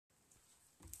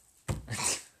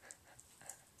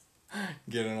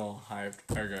Getting all hyped.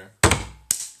 Okay.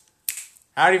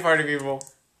 Howdy, party people.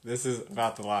 This is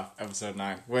About to Laugh, episode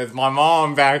 9, with my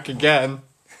mom back again.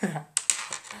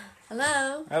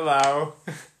 Hello. Hello.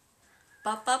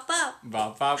 Bop, bop, bop.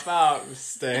 Bop, bop, bop.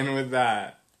 Staying with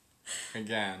that.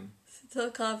 Again.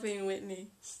 Still copying Whitney.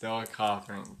 Still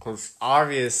coughing. Because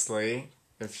obviously,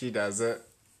 if she does it,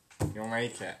 you'll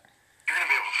make it. You're gonna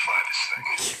be able to fly this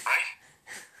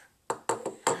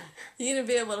thing, right? You're gonna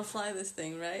be able to fly this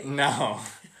thing, right? No.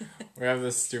 We have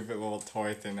this stupid little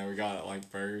toy thing that we got at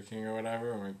like Burger King or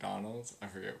whatever, or McDonald's. I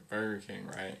forget. Burger King,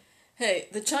 right? Hey,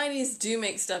 the Chinese do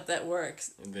make stuff that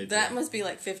works. They That do. must be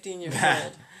like 15 years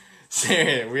old.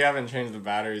 Seriously, we haven't changed the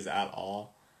batteries at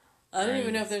all. I don't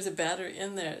even know if there's a battery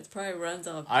in there. It probably runs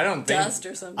off I don't dust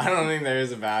think, or something. I don't think there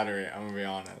is a battery, I'm gonna be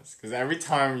honest. Because every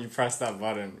time you press that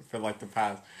button for like the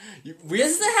past...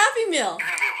 This is a Happy Meal! You're gonna be able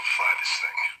to fly this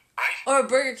thing, right? Or a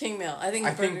Burger King meal. I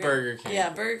think Burger King. Yeah,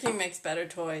 Burger King makes better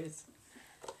toys.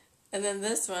 And then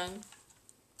this one.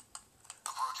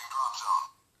 Approaching drop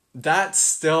zone. That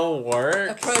still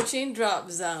works? Approaching drop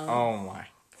zone. Oh my.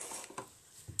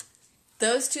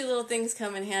 Those two little things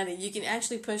come in handy. You can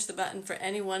actually push the button for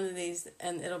any one of these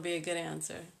and it'll be a good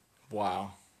answer.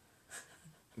 Wow.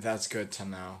 That's good to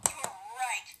know. You were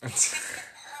right. You did it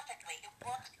perfectly. It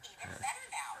works even better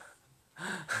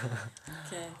now.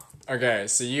 Okay. Okay,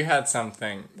 so you had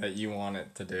something that you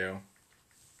wanted to do.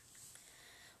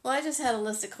 Well, I just had a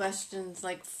list of questions,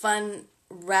 like fun,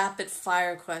 rapid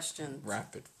fire questions.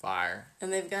 Rapid fire.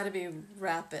 And they've got to be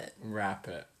rapid.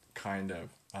 Rapid, kind of.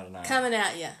 I don't know. Coming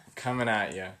at you. Coming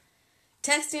at you.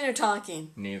 Texting or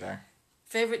talking? Neither.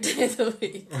 Favorite day of the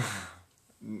week?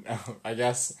 No, I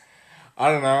guess...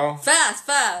 I don't know. Fast.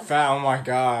 Oh my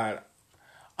god.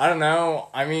 I don't know.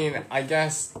 I mean, I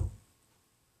guess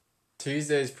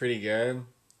Tuesday's pretty good.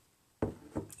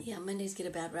 Yeah, Mondays get a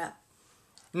bad rap.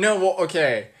 No, well,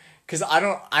 okay. Because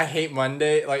I hate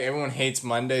Monday. Like, everyone hates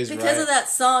Mondays, right? Because of that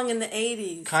song in the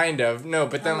 80s. Kind of. No,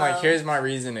 but then, Hello. like, here's my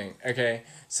reasoning. Okay,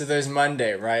 so there's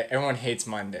Monday, right? Everyone hates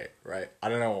Monday, right? I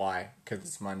don't know why. Because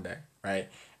it's Monday, right?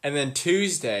 And then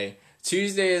Tuesday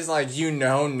is like, you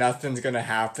know nothing's gonna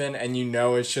happen, and you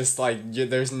know it's just like,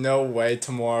 there's no way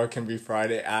tomorrow can be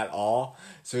Friday at all,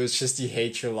 so it's just you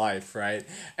hate your life, right?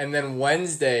 And then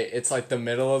Wednesday, it's like the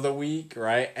middle of the week,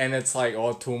 right? And it's like,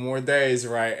 oh, 2 more days,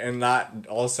 right? And that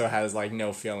also has like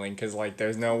no feeling, because like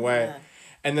there's no way. Yeah.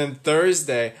 And then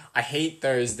Thursday, I hate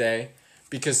Thursday,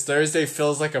 because Thursday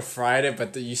feels like a Friday,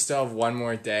 but you still have 1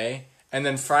 more day. And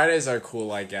then Fridays are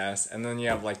cool, I guess. And then you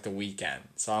have, like, the weekend.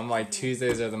 So I'm like,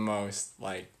 Tuesdays are the most,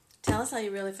 like... Tell us how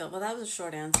you really feel. Well, that was a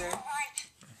short answer. Right.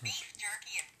 Beef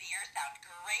jerky and beer sound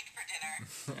great for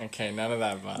dinner. Okay, none of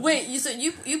that, but... Wait,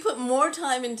 you put more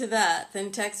time into that than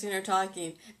texting or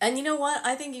talking. And you know what?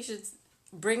 I think you should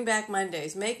bring back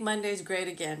Mondays. Make Mondays great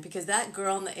again. Because that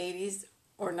girl in the 80s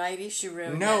or 90s, she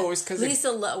ruined it. No, it was because...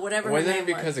 Lisa, whatever her name Wasn't it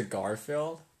was. because of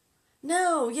Garfield?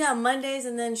 No, yeah, Mondays,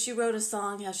 and then she wrote a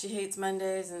song how she hates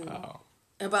Mondays and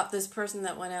about this person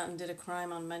that went out and did a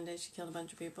crime on Monday. She killed a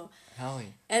bunch of people.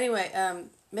 Helly. Anyway,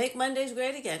 make Mondays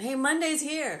great again. Hey, Monday's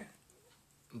here.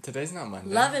 Today's not Monday.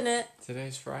 Loving it.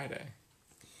 Today's Friday.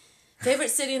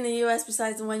 Favorite city in the U.S.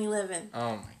 besides the one you live in?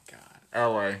 Oh my god.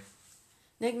 LA.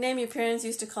 Nickname your parents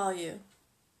used to call you?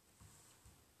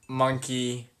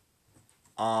 Monkey.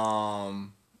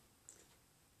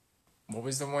 What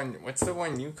was the one... What's the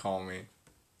one you call me?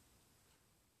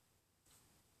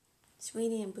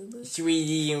 Sweetie and Boo Boo.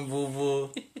 Sweetie and Boo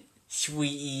Boo.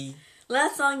 Sweetie.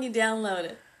 Last song you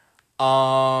downloaded?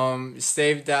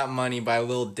 Save That Money by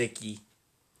Lil Dicky.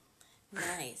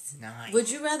 Nice. Nice. Would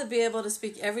you rather be able to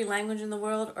speak every language in the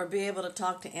world or be able to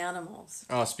talk to animals?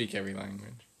 Oh, speak every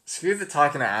language. Screw the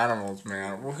talking to animals,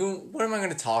 man. What am I going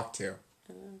to talk to?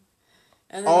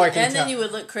 And then, Oh, I can then tell- you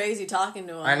would look crazy talking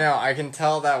to them. I know. I can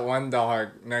tell that one dog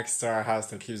next to our house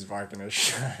that keeps barking to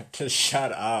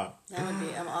shut up. That would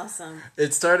be awesome.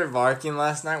 It started barking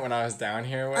last night when I was down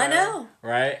here. I know.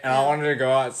 Right? And I wanted to go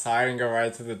outside and go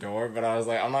right to the door, but I was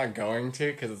like, I'm not going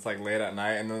to because it's like late at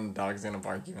night and then the dog's going to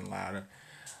bark even louder.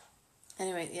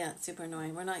 Anyway, yeah, it's super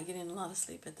annoying. We're not getting a lot of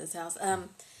sleep at this house.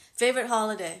 Favorite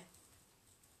holiday?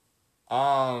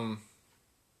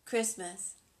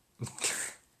 Christmas.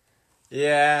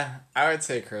 Yeah, I would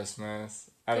say Christmas.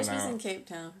 I don't Christmas know. in Cape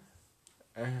Town.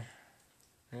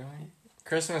 Really?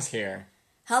 Christmas here.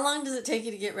 How long does it take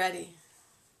you to get ready?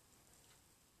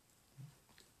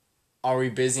 Are we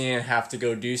busy and have to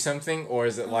go do something? Or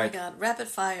is it Oh like... my god, rapid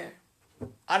fire.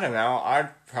 I don't know. I'd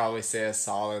probably say a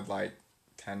solid,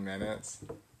 10 minutes.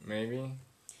 Maybe.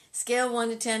 Scale 1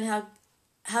 to 10,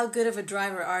 how good of a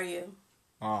driver are you?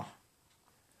 Oh.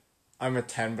 I'm a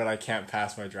 10, but I can't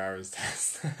pass my driver's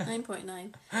test.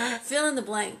 9.9. Fill in the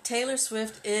blank. Taylor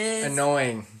Swift is...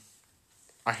 Annoying.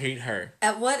 I hate her.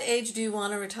 At what age do you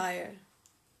want to retire?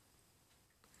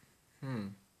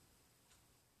 Am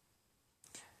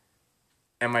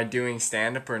I doing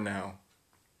stand-up or no?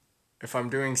 If I'm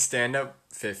doing stand-up,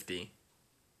 50.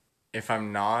 If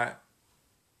I'm not,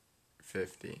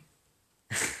 50.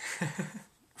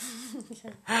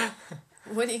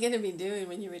 What are you going to be doing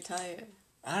when you retire?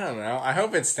 I don't know. I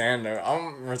hope it's stand-up.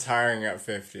 I'm retiring at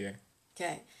 50.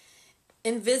 Okay.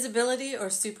 Invisibility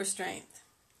or super strength?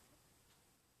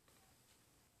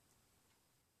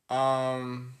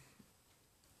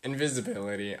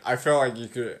 Invisibility. I feel like you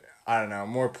could, I don't know,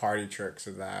 more party tricks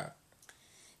with that.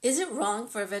 Is it wrong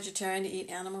for a vegetarian to eat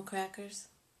animal crackers?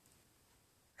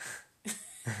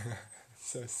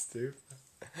 So stupid.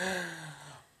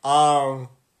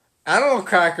 Animal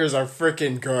crackers are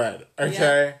freaking good,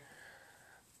 okay?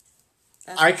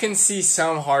 Yeah. I can see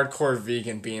some hardcore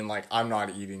vegan being like, I'm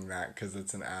not eating that because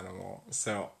it's an animal.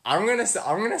 So I'm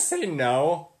gonna say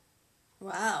no.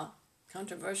 Wow.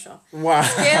 Controversial. Wow.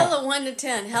 Scale of 1 to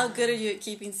 10. How good are you at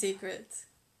keeping secrets?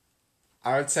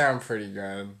 I would say I'm pretty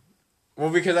good. Well,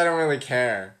 because I don't really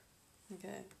care.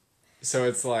 Okay. So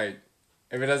it's like,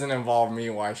 if it doesn't involve me,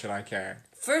 why should I care?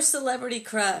 First celebrity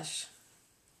crush.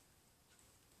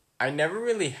 I never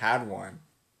really had one.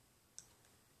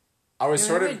 I was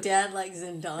sort Remember of... Dad like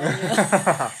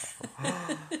Zendaya?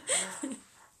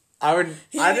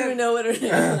 He I didn't even know what her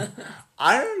name was.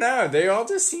 I don't know. They all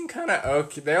just seem kind of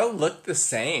okay. They all look the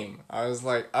same. I was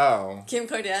like, oh. Kim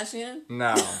Kardashian?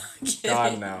 No. Kidding.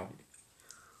 God, no.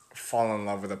 Fall in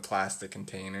love with a plastic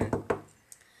container.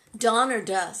 Dawn or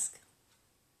dusk?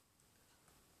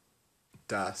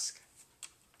 Dusk.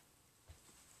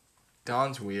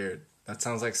 Dawn's weird. That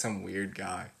sounds like some weird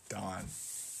guy. Dawn.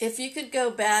 If you could go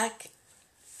back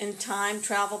in time,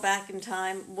 travel back in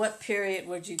time, what period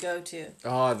would you go to?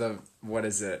 Oh, what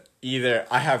is it?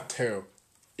 I have two.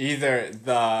 Either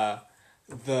the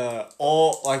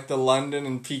old, like the London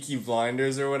and Peaky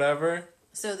Blinders or whatever.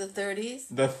 So the 30s?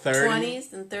 The 30s.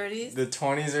 20s and 30s? The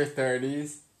 20s or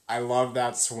 30s. I love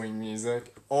that swing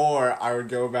music. Or I would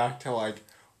go back to like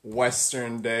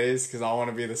Western days because I want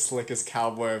to be the slickest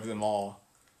cowboy of them all.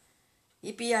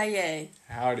 Yippee-yi-yay.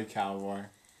 Howdy, cowboy.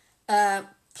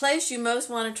 Place you most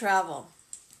want to travel?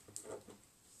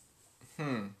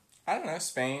 I don't know.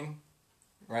 Spain.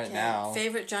 Right Okay. now.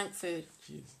 Favorite junk food?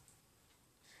 Jeez.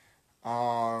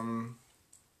 I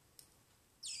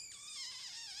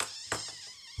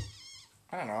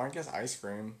don't know. I guess ice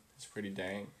cream is pretty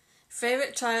dang.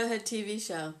 Favorite childhood TV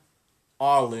show?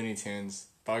 Oh, Looney Tunes.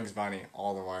 Bugs Bunny.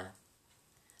 All the way.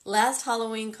 Last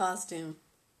Halloween costume?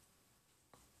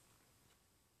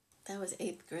 That was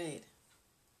 8th grade.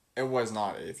 It was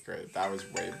not 8th grade. That was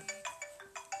way...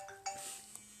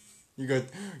 You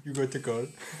got the card.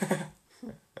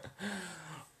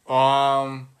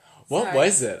 What Sorry.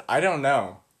 was it? I don't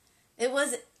know. It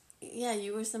was... Yeah,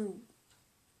 you were some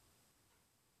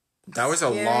That was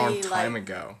a Scary, long time like-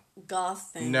 ago.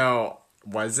 goth thing. No,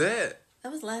 was it?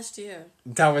 That was last year.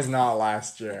 That was not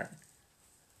last year.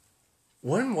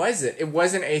 When was it? It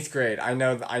wasn't 8th grade. I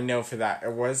know for that.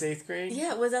 It was 8th grade?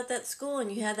 Yeah, it was at that school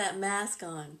and you had that mask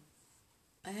on.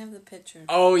 I have the picture.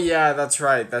 Oh, yeah, that's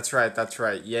right.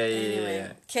 Yeah.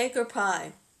 Anyway, cake or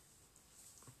pie?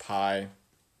 Pie.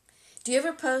 Do you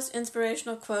ever post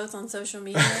inspirational quotes on social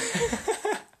media?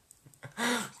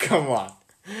 Come on.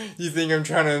 You think I'm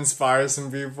trying to inspire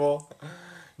some people?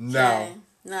 No. Okay,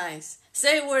 nice.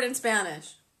 Say a word in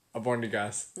Spanish.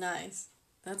 Albóndigas. Nice.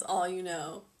 That's all you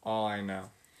know. All I know.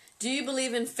 Do you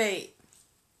believe in fate?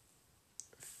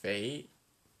 Fate?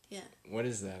 Yeah. What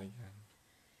is that again?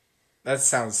 That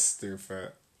sounds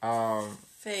stupid.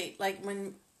 Fate, like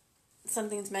when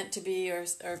something's meant to be or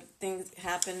things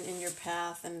happen in your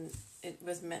path and it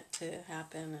was meant to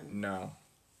happen. And... No.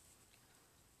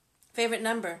 Favorite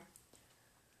number?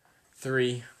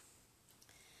 3.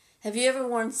 Have you ever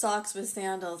worn socks with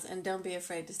sandals? And don't be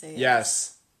afraid to say it.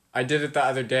 Yes. I did it the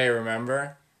other day,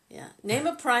 remember? Yeah. Name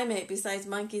a primate besides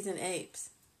monkeys and apes.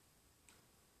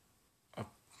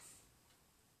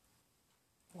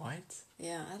 What?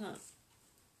 Yeah, I don't...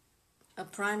 A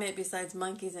primate besides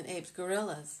monkeys and apes.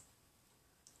 Gorillas.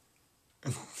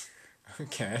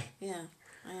 Okay. Yeah,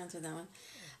 I answered that one.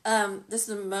 This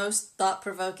is the most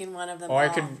thought-provoking one of them Oh,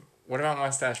 all. what about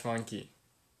Mustache Monkey?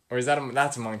 Or is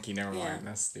that's a monkey, never mind. Yeah.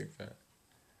 That's stupid.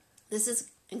 This is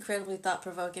incredibly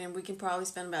thought-provoking, and we can probably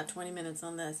spend about 20 minutes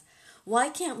on this. Why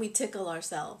can't we tickle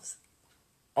ourselves?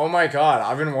 Oh my god,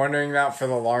 I've been wondering that for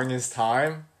the longest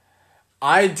time.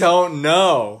 I don't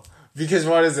know. Because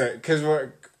what is it? Because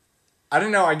I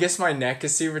don't know, I guess my neck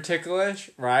is super ticklish,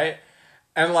 right?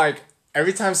 And like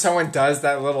every time someone does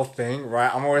that little thing,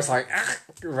 right, I'm always like, "Ah,"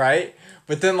 right?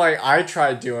 But then like I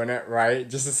tried doing it, right,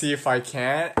 just to see if I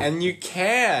can, and you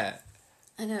can't.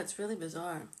 I know, it's really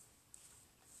bizarre.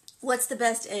 What's the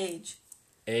best age?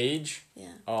 Age?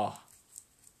 Yeah. Oh.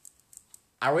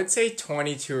 I would say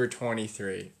 22 or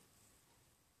 23.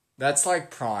 That's like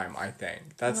prime, I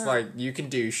think. That's Wow. like, you can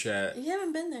do shit. You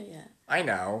haven't been there yet. I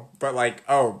know. But like,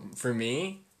 oh, for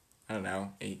me, I don't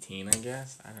know, 18, I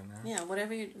guess. I don't know. Yeah,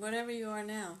 whatever you are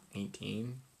now.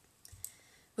 18?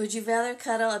 Would you rather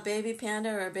cuddle a baby panda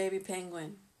or a baby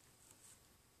penguin?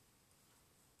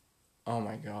 Oh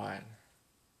my god.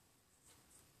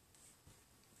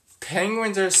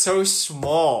 Penguins are so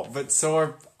small, but so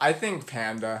are, I think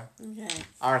panda. Okay.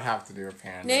 I would have to do a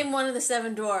panda. Name one of the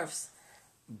 7 dwarfs.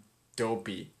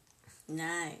 Dopey.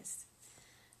 Nice.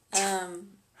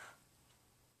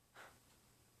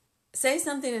 Say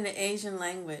something in an Asian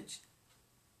language.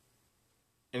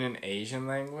 In an Asian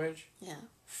language? Yeah.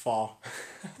 Fall.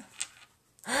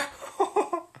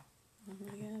 Oh my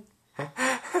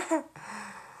god.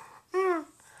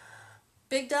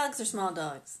 Big dogs or small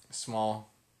dogs? Small.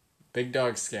 Big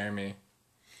dogs scare me.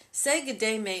 Say good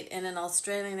day, mate, in an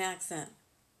Australian accent.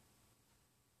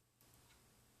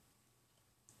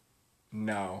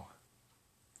 No.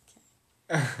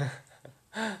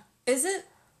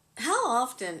 How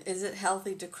often is it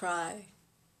healthy to cry?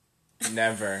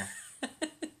 Never.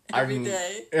 Every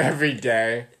day. Every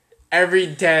day. Every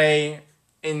day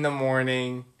in the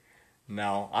morning.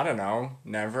 No, I don't know.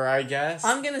 Never, I guess.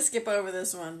 I'm going to skip over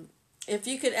this one. If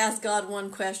you could ask God one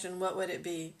question, what would it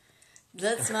be?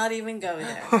 Let's not even go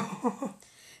there.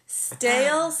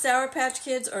 Stale Sour Patch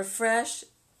Kids or fresh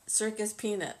circus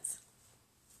peanuts?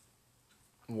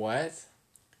 What?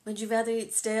 Would you rather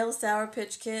eat stale Sour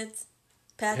Patch Kids?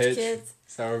 Pitch? Kids?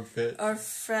 Sour pitch? Or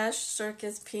fresh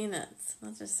circus peanuts?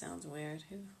 That just sounds weird.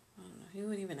 I don't know. Who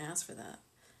would even ask for that?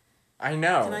 I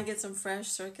know. Can I get some fresh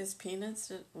circus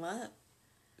peanuts? What?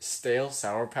 Stale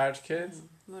Sour Patch Kids?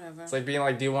 Whatever. It's like being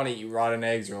like, do you want to eat rotten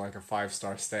eggs or like a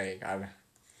 5-star steak?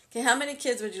 Okay, how many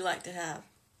kids would you like to have?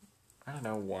 I don't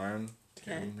know, 1,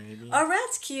 2 Okay. maybe. Are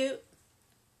rats cute?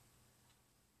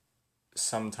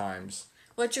 Sometimes.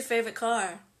 What's your favorite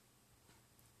car?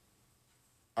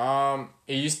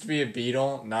 It used to be a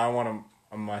Beetle. Now I want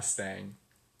a Mustang.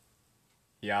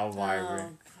 Yeah, I'll buy Oh, it.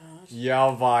 gosh. Yeah,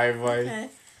 I'll buy it. Okay.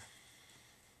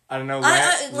 I don't know.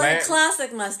 Like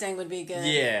classic Mustang would be good.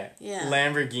 Yeah. Yeah.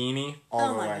 Lamborghini all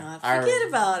Oh the my way. god. Forget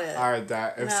about it. I would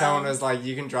die. If No. someone was like,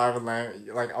 you can drive a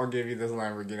like, I'll give you this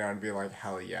Lamborghini, I'd be like,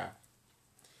 hell yeah.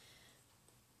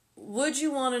 Would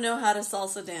you want to know how to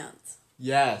salsa dance?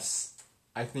 Yes.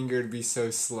 I think it would be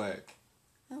so slick.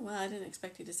 Oh wow, I didn't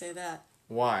expect you to say that.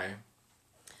 Why?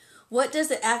 What does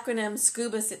the acronym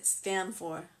SCUBA stand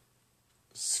for?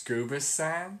 Scuba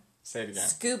San? Say it again.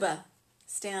 SCUBA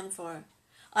stand for.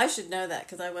 I should know that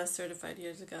because I was certified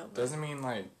years ago. but Doesn't mean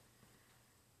like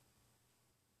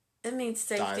It means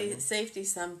safety. Diving. Safety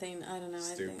something. I don't know.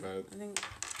 Stupid. I think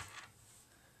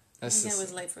that's I just,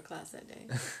 was late for class that day.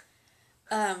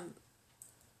 How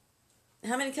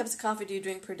many cups of coffee do you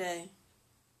drink per day?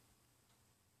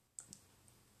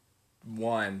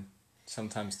 1,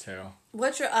 sometimes 2.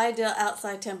 What's your ideal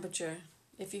outside temperature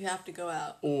if you have to go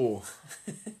out? Ooh.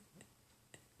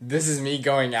 This is me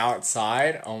going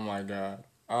outside? Oh my god.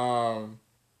 I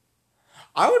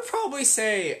would probably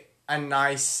say a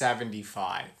nice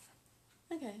 75.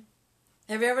 Okay.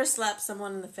 Have you ever slapped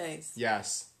someone in the face?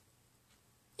 Yes.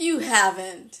 You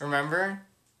haven't. Remember?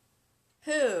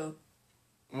 Who?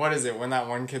 What is it? When that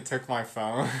one kid took my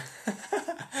phone?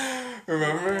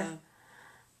 Remember?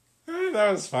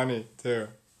 That was funny, too.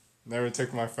 Never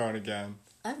took my phone again.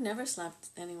 I've never slapped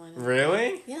anyone.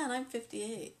 Really? Yeah, and I'm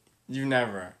 58. You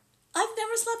never. I've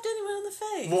never slapped anyone in the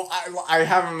face. Well, I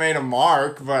haven't made a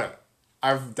mark, but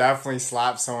I've definitely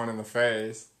slapped someone in the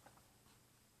face.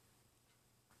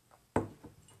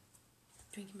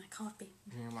 Drinking my coffee.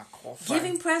 Drinking my coffee.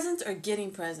 Giving presents or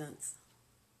getting presents?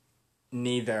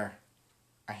 Neither.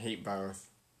 I hate both.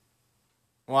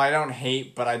 Well, I don't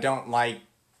hate, but I don't like...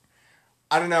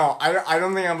 I don't know. I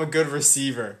don't think I'm a good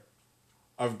receiver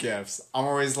of gifts. I'm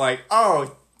always like,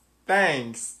 oh,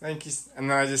 thanks. Thank you. And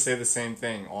then I just say the same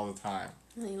thing all the time.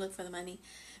 And then you look for the money.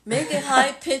 Make a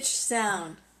high-pitched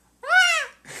sound.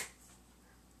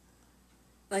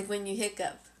 Like when you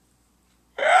hiccup.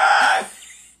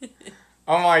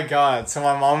 Oh my god. So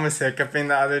my mom was hiccuping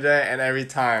the other day, and every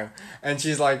time. And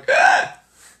she's like...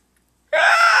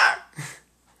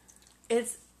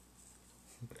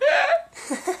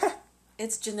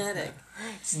 It's genetic.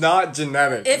 It's not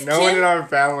genetic. If no one Kim- in our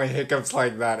family hiccups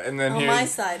like that. And then On here's... my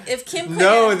side. If Kim Kardashian...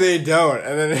 No, they don't.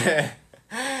 And then...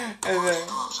 and then...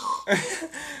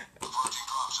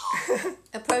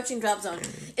 Approaching drop zone.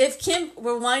 If Kim...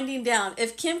 We're winding down.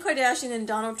 If Kim Kardashian and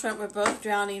Donald Trump were both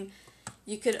drowning,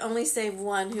 you could only save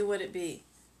one. Who would it be?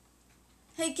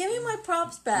 Hey, give me my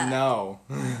props back. No.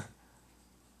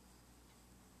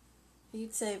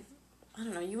 You'd say... I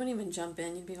don't know. You wouldn't even jump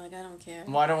in. You'd be like, I don't care.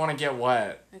 Well, I don't want to get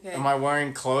wet. Okay. Am I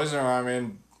wearing clothes or am I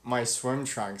in my swim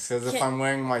trunks? Because if Can't- I'm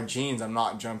wearing my jeans, I'm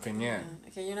not jumping in.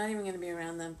 Okay, you're not even going to be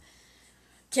around them.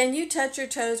 Can you touch your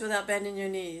toes without bending your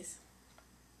knees?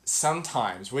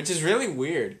 Sometimes, which is really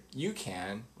weird. You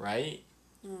can, right?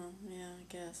 Yeah, I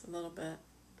guess. A little bit.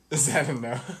 Is that a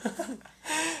no?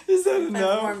 Is that a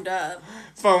no? I'm warmed up.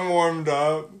 If I'm warmed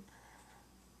up.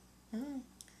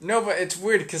 No, but it's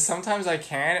weird because sometimes I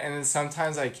can and then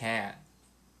sometimes I can't.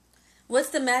 What's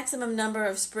the maximum number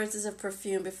of spritzes of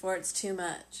perfume before it's too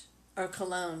much? Or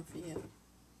cologne for you?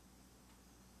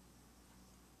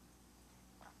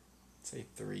 Say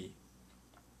 3.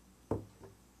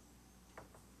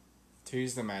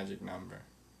 2's the magic number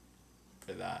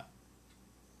for that.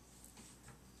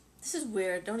 This is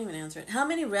weird. Don't even answer it. How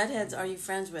many redheads are you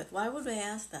friends with? Why would they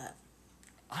ask that?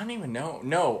 I don't even know.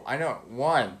 No, I know.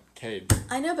 1, Cade.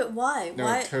 I know, but why? No,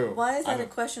 why? 2. Why is I that a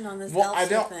don't- question on this Well,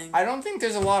 Elster thing? I don't think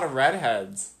there's a lot of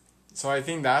redheads. So I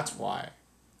think that's why.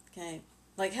 Okay,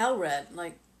 like how red?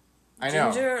 Like I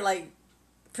know. ginger? Like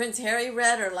Prince Harry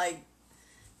red? Or like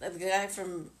the guy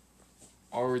from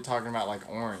Or are we talking about like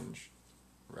orange?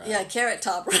 Red. yeah, Carrot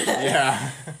Top red? Yeah.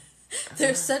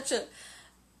 There's such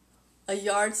a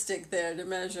yardstick there to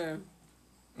measure.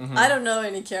 Mhm. I don't know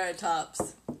any Carrot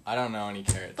Tops. I don't know any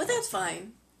carrots. But that's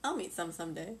fine. I'll meet some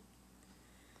someday.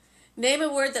 Name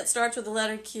a word that starts with the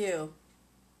letter Q.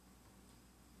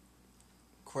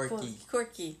 Quirky.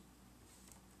 Quirky.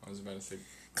 I was about to say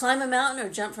Climb a mountain or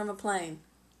jump from a plane?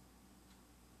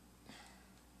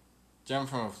 jump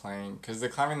from a plane, because the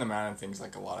climbing the mountain thing's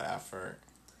like a lot of effort.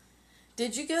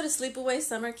 Did you go to Sleepaway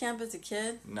Summer Camp as a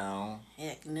kid? No.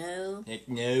 Heck no. Heck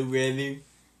no, really?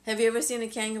 Have you ever seen a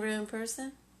kangaroo in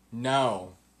person?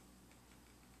 No.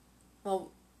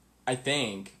 Well, I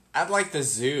think. I'd like the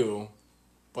zoo,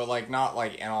 but like not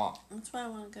like in that's why I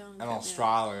want to go. And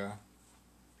Australia.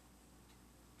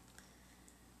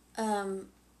 Oh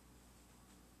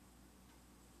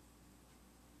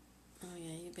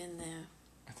yeah, you've been there.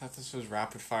 I thought this was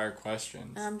rapid fire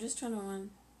questions. I'm just trying to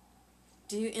run.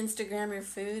 Do you Instagram your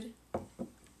food?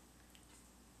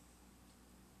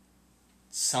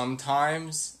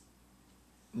 Sometimes,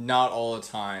 not all the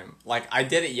time. Like I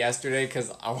did it yesterday because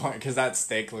that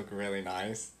steak looked really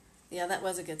nice. Yeah, that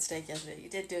was a good steak yesterday. You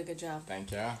did do a good job.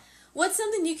 Thank you. What's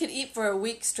something you could eat for a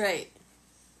week straight?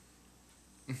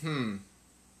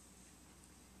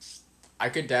 I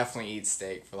could definitely eat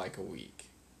steak for like a week.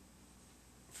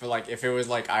 For like, if it was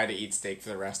like I had to eat steak for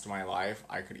the rest of my life,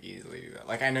 I could easily do that.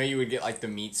 Like, I know you would get like the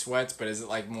meat sweats, but is it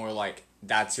like more like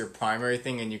that's your primary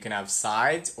thing and you can have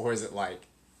sides? Or is it like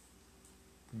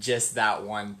just that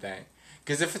one thing?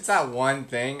 Because if it's that one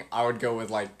thing, I would go with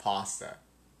like pasta.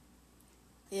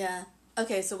 Yeah.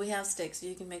 Okay, so we have steak, so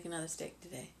you can make another steak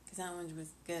today. Because that one was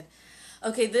good.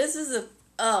 Okay, this is a...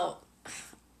 Oh.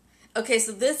 Okay,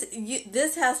 so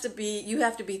this has to be... You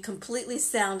have to be completely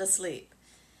sound asleep.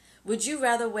 Would you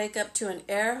rather wake up to an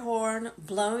air horn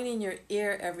blowing in your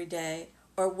ear every day,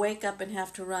 or wake up and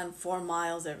have to run 4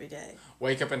 miles every day?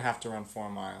 Wake up and have to run 4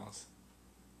 miles.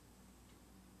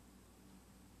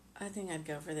 I think I'd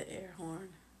go for the air horn.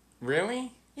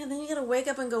 Really? Yeah, then you gotta wake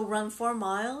up and go run 4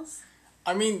 miles?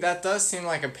 I mean, that does seem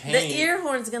like a pain. The ear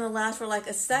horn's gonna last for like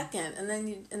a second, and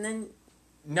then...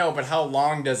 No, but how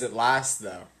long does it last,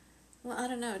 though? Well, I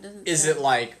don't know, it doesn't Is say. it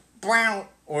like... Brow,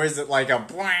 or is it like a...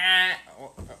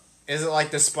 Is it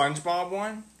like the SpongeBob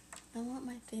one? I want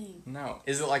my thing. No.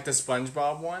 Is it like the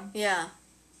SpongeBob one? Yeah.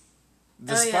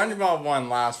 The Oh, yeah. SpongeBob one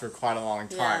lasts for quite a long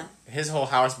time. His whole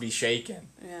house be shaking.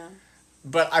 Yeah.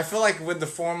 But I feel like with the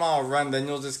 4 mile run, then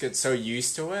you'll just get so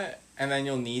used to it, and then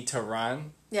you'll need to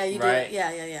run. Yeah, you Right. do.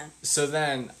 Yeah. So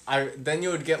then you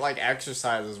would get like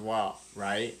exercise as well,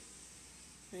 right?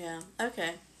 Yeah.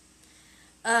 Okay.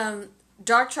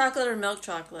 Dark chocolate or milk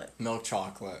chocolate? Milk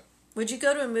chocolate. Would you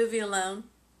go to a movie alone?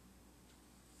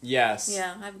 Yes.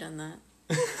 Yeah, I've done that.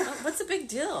 What's the big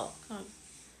deal? Oh.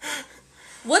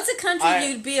 What's a country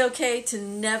you'd be okay to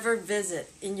never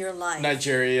visit in your life?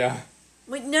 Nigeria.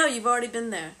 Wait, no, you've already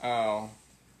been there. Oh.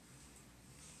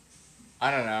 I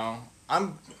don't know.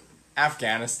 I'm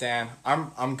Afghanistan.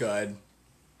 I'm good.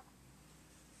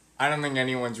 I don't think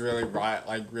anyone's really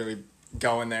really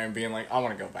going there and being like, I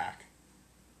want to go back.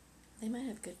 They might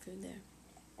have good food there.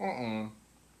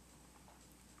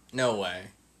 No way.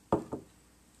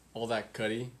 All that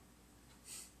goodie.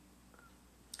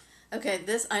 Okay,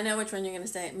 this, I know which one you're going to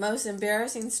say. Most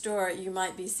embarrassing store you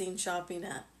might be seen shopping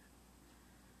at.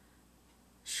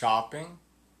 Shopping?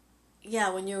 Yeah,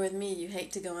 when you're with me, you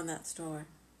hate to go in that store.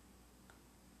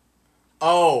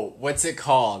 Oh, what's it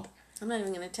called? I'm not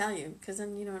even going to tell you, because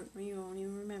then you won't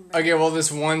even remember. Okay, well,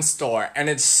 this one store, and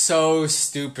it's so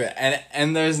stupid,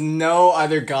 and there's no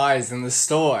other guys in the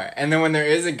store, and then when there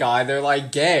is a guy, they're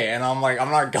like gay, and I'm like, I'm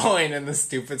not going in the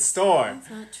stupid store. That's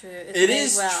not true. It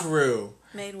is true.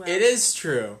 Made well. It is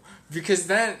true. Because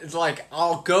then, like,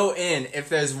 I'll go in if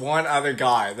there's one other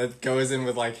guy that goes in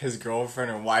with, like, his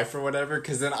girlfriend or wife or whatever,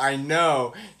 because then I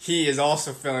know he is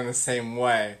also feeling the same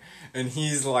way. And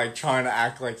he's, like, trying to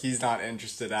act like he's not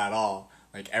interested at all.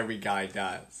 Like every guy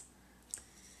does.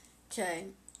 Okay.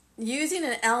 Using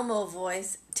an Elmo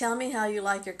voice, tell me how you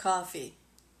like your coffee.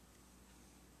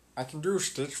 I can do a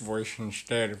Stitch voice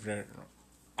instead of that.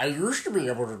 I used to be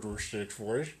able to do a Stitch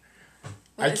voice.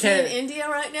 What, is he in India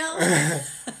right now?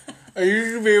 I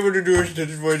used to be able to do a Stitch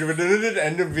voice, but didn't it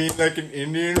end up being like an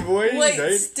Indian voice? Wait,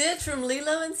 right? Stitch from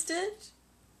Lilo and Stitch?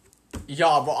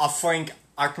 Yeah, but I think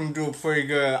I can do a pretty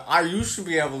good. I used to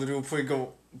be able to do a pretty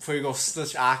good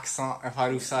Stitch accent if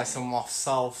I do say so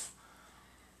myself.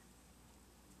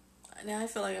 Now I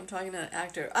feel like I'm talking to an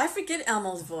actor. I forget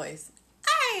Elmo's voice.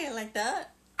 I like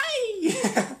that.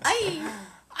 Aye.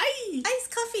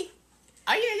 Iced coffee.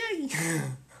 Aye.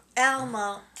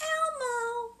 Elmo.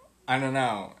 I don't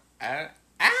know.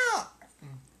 Ow.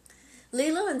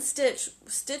 Lilo and Stitch.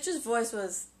 Stitch's voice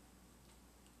was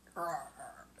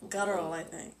guttural, I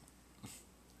think.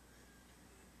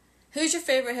 Who's your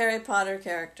favorite Harry Potter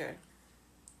character?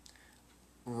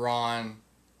 Ron.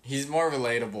 He's more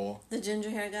relatable. The ginger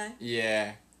hair guy?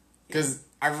 Yeah. Because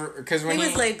when he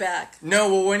was laid back.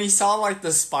 No, well, when he saw, like,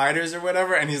 the spiders or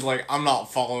whatever, and he's like, I'm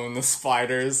not following the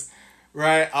spiders,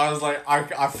 right? I was like,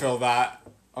 I feel that.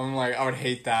 I'm like, I would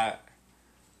hate that.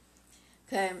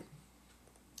 Okay.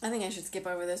 I think I should skip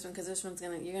over this one, because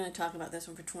you're gonna talk about this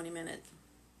one for 20 minutes.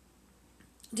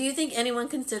 Do you think anyone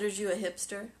considers you a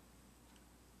hipster?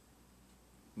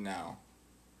 No.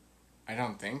 I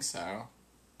don't think so.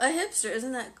 A hipster,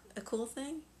 isn't that a cool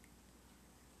thing?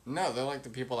 No, they're like the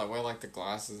people that wear, like, the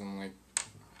glasses and, like,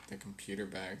 the computer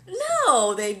bag.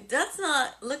 No, that's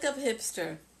not. Look up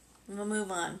hipster. And we'll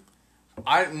move on.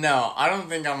 I don't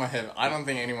think I don't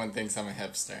think anyone thinks I'm a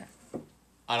hipster.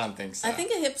 I don't think so. I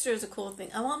think a hipster is a cool thing.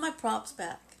 I want my props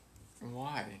back.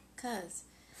 Why? 'Cause.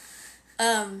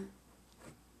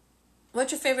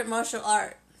 What's your favorite martial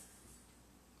art?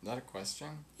 Is that a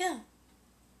question? Yeah.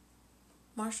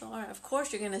 Martial art. Of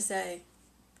course you're going to say.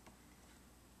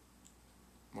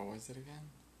 What was it again?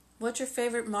 What's your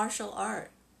favorite martial art?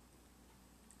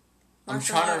 I'm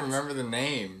trying to remember the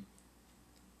name.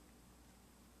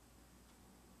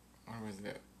 What was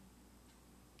it?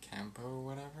 Campo or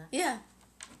whatever? Yeah.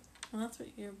 Well, that's what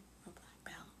you're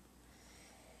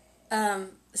about.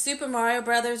 Super Mario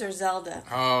Brothers or Zelda?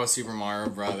 Oh, Super Mario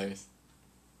Brothers.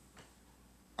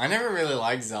 I never really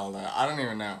liked Zelda. I don't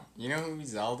even know. You know who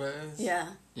Zelda is? Yeah.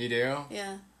 You do?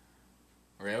 Yeah.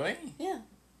 Really? Yeah.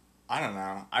 I don't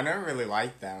know. I never really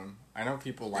liked them. I know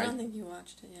people like. I don't think you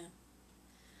watched it,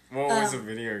 yeah. What was a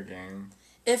video game?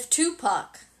 If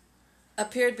Tupac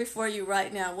appeared before you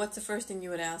right now, what's the first thing you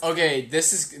would ask? Okay,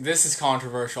 this is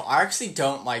controversial. I actually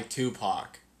don't like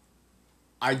Tupac.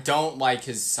 I don't like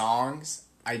his songs.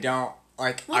 I don't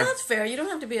like. Well, that's fair. You don't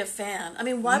have to be a fan. I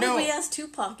mean, why would we ask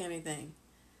Tupac anything?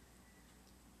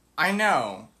 I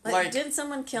know. Like, didn't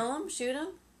someone kill him? Shoot him?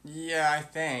 Yeah, I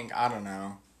think. I don't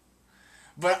know.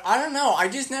 But I don't know. I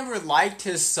just never liked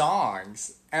his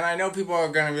songs. And I know people are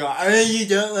going to be like, oh, you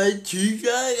don't like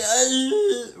Tupac?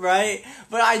 Right?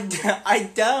 But I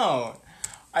don't.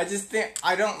 I just think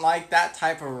I don't like that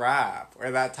type of rap or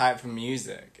that type of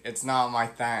music. It's not my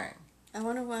thing. I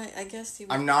wonder why. I guess he.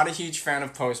 I'm not a huge fan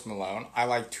of Post Malone. I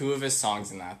like 2 of his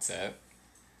songs and that's it.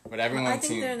 But everyone I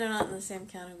think they're not in the same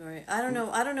category. I don't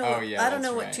know. Oh, I don't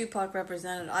know what right. Tupac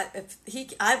represented.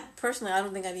 I personally, I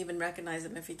don't think I'd even recognize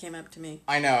him if he came up to me.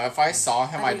 I know. If I saw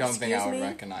him, I don't think I excuse would me?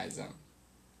 recognize him.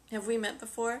 Have we met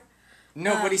before?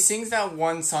 No, but he sings that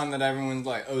one song that everyone's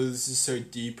like, oh, this is so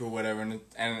deep or whatever, and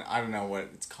I don't know what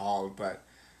it's called, but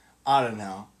I don't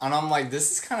know. And I'm like,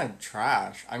 this is kind of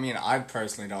trash. I mean, I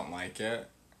personally don't like it.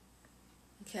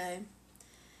 Okay.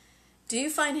 Do you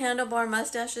find handlebar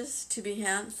mustaches to be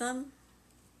handsome?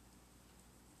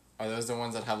 Are those the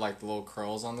ones that have like the little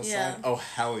curls on the Yeah. side? Oh,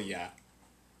 hell yeah.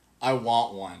 I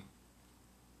want one.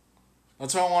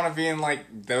 That's why I want to be in, like,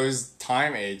 those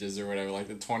time ages or whatever, like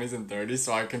the 20s and 30s,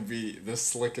 so I can be the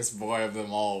slickest boy of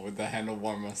them all with the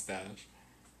handlebar mustache.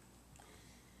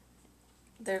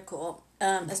 They're cool.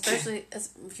 Especially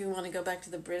if you want to go back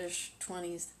to the British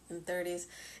 20s and 30s.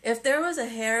 If there was a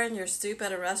hair in your soup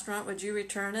at a restaurant, would you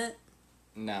return it?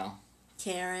 No.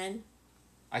 Karen.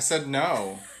 I said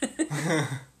no.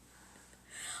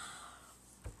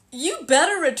 You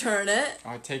better return it.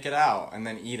 I would take it out and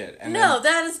then eat it. And No,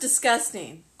 then that is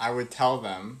disgusting. I would tell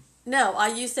them. No,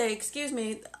 you say, excuse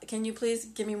me, can you please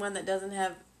give me one that doesn't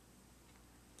have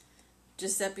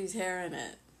Giuseppe's hair in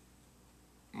it?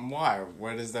 Why?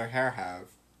 What does their hair have?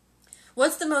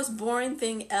 What's the most boring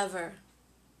thing ever?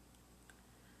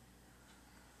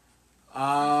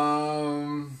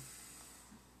 Boring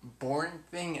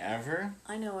thing ever?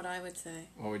 I know what I would say.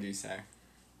 What would you say?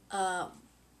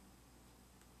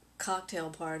 Cocktail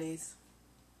parties.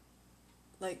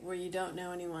 Like where you don't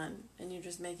know anyone and you're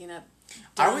just making up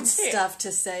dumb stuff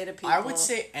to say to people. I would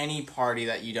say any party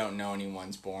that you don't know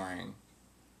anyone's boring.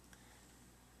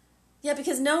 Yeah,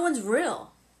 because no one's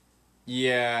real.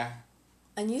 Yeah.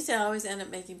 And you say I always end up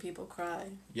making people cry.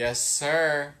 Yes,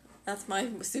 sir. That's my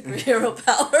superhero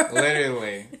power.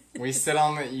 Literally. We sit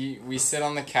on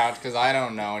the couch because I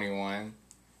don't know anyone.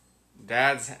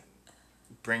 Dad's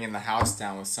bringing the house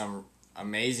down with some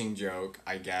amazing joke,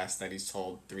 I guess, that he's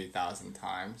told 3,000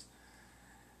 times.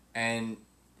 And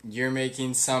you're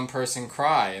making some person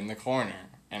cry in the corner.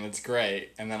 And it's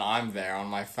great. And then I'm there on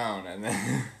my phone. And then...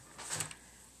 You're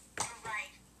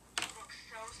right. You look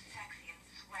so sexy in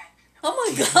sweat. Oh my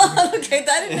god, okay,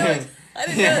 I didn't know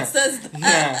it says that.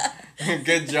 Yeah.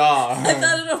 Good job. I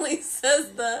thought it only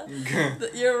says the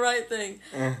you're right thing.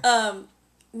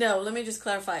 No, let me just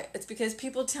clarify. It's because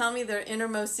people tell me their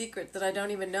innermost secrets that I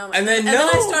don't even know. And then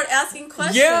I start asking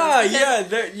questions. Yeah.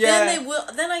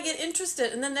 Then I get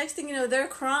interested, and then next thing you know, they're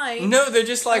crying. No, they're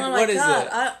just like, what is it?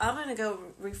 I'm gonna go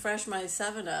refresh my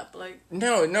 7-Up. Like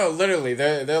No, literally,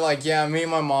 they're like, yeah, me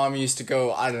and my mom used to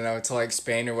go, I don't know, to like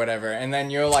Spain or whatever, and then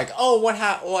you're like, oh,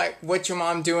 what's your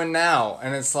mom doing now?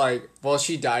 And it's like, well,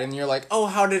 she died, and you're like, oh,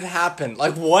 how did it happen?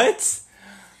 Like, what?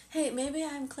 Hey, maybe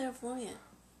I'm clairvoyant.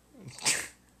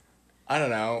 I don't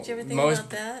know. Did you ever think about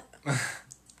that?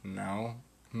 No.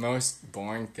 Most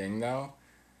boring thing, though?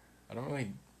 I don't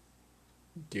really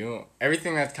do.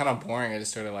 Everything that's kind of boring, I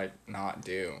just sort of, like, not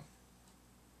do.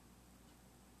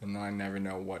 And then I never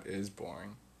know what is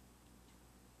boring.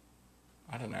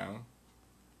 I don't know.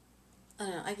 I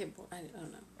don't know. I get bored. I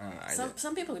don't know. I don't know.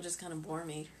 Some people just kind of bore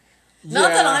me. Yeah.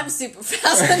 Not that I'm super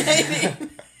fascinating.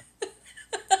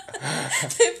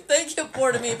 they get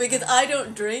bored of me because I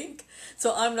don't drink.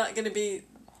 So I'm not going to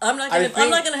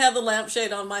have the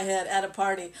lampshade on my head at a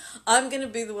party. I'm going to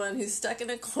be the one who's stuck in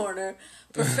a corner,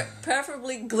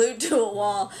 preferably glued to a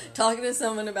wall, talking to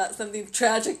someone about something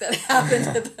tragic that happened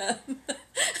to them,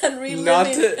 and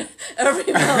reliving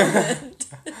every moment.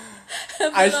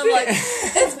 And I'm like,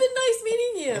 it's been nice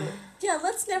meeting you. Yeah,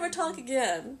 let's never talk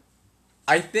again.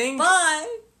 I think...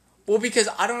 Bye. Well, because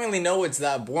I don't really know what's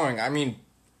that boring. I mean...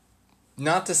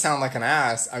 Not to sound like an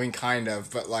ass, I mean, kind of,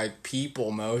 but, like,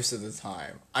 people most of the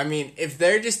time. I mean, if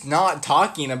they're just not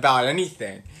talking about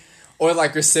anything, or,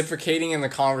 like, reciprocating in the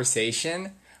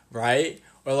conversation, right,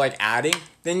 or, like, adding,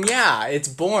 then, yeah, it's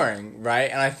boring, right,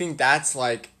 and I think that's,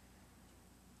 like,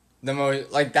 the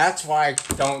most, like, that's why I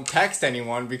don't text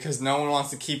anyone, because no one wants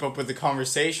to keep up with the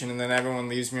conversation, and then everyone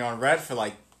leaves me on red for,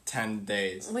 like, 10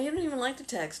 days. Well, you don't even like to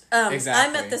text. Exactly.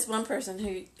 I met this one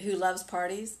person who loves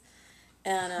parties,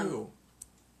 and, Who?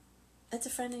 It's a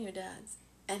friend of your dad's,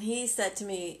 and he said to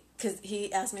me, because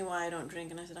he asked me why I don't drink,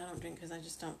 and I said I don't drink because I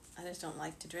just don't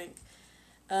like to drink.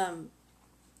 And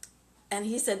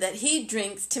he said that he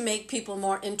drinks to make people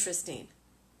more interesting.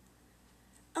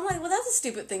 I'm like, well, that's a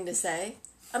stupid thing to say.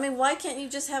 I mean, why can't you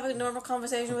just have a normal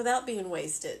conversation without being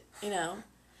wasted? You know,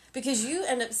 because you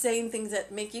end up saying things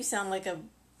that make you sound like a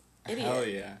idiot. Hell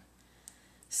yeah.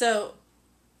 So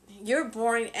you're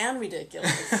boring and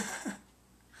ridiculous.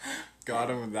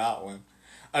 Got him with that one.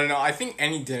 I don't know. I think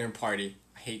any dinner party.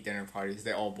 I hate dinner parties.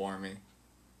 They all bore me.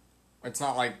 It's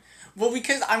not like... Well,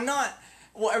 because I'm not...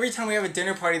 Well, every time we have a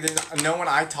dinner party, there's no one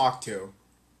I talk to.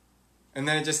 And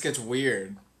then it just gets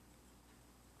weird.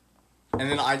 And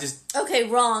then I just... Okay,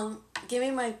 wrong. Give me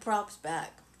my props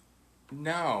back.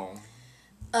 No.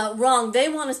 Wrong. They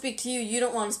want to speak to you. You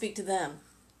don't want to speak to them.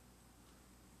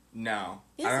 No.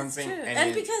 Yes, I don't it's think true. any...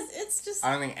 And because it's just...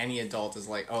 I don't think any adult is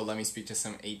like, oh, let me speak to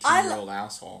some 18-year-old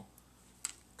asshole.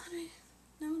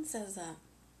 No one says that.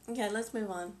 Okay, let's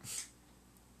move on.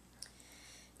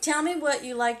 Tell me what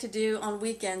you like to do on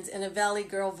weekends in a Valley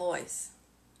Girl voice.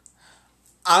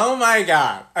 Oh my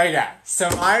god. Okay. So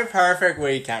my perfect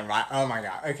weekend, right? Oh my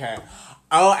god. Okay.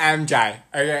 OMJ.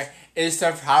 Okay. Is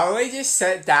to probably just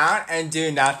sit down and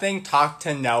do nothing, talk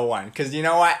to no one. Because you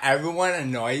know what? Everyone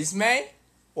annoys me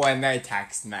when they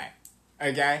text me.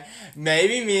 Okay?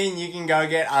 Maybe me and you can go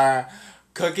get our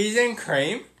cookies and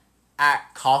cream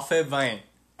at Coffee Bean.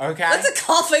 Okay? What's a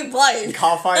coffee blind?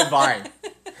 Coffee Bean.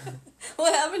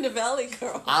 What happened to Valley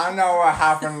Girl? I don't know what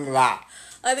happened to that.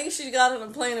 I think she got on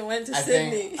a plane and went to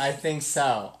Sydney. I think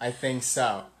so. I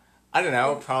don't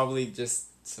know. Probably just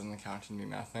sit on the couch and do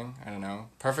nothing. I don't know.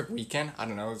 Perfect weekend. I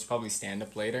don't know. It's probably stand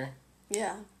up later.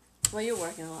 Yeah. Well, you're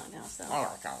working a lot now, so. I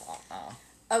work out a lot now.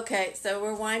 Okay, so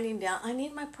we're winding down. I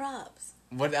need my props.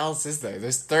 What else is there?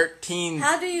 There's 13.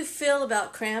 How do you feel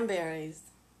about cranberries?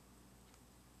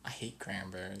 I hate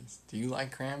cranberries. Do you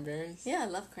like cranberries? Yeah, I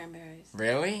love cranberries.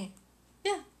 Really?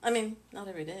 Yeah, I mean, not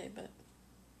every day, but...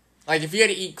 Like, if you had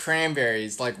to eat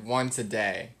cranberries, like, once a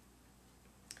day.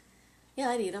 Yeah,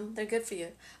 I'd eat them. They're good for you.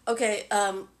 Okay,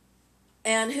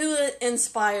 and who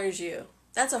inspires you?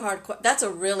 That's a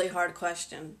really hard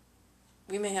question.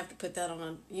 You may have to put that on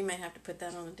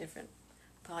a different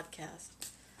podcast.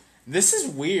 This is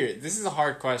weird. This is a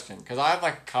hard question, because I have,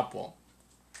 like, a couple.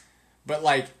 But,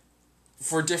 like,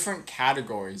 for different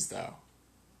categories, though.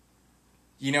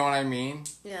 You know what I mean?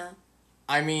 Yeah.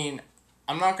 I mean,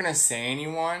 I'm not going to say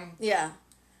anyone. Yeah.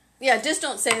 Yeah, just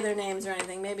don't say their names or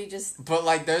anything. Maybe just... But,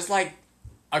 like, there's, like,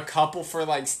 a couple for,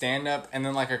 like, stand-up, and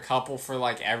then, like, a couple for,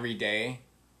 like, everyday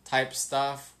type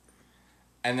stuff.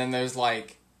 And then there's,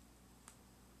 like,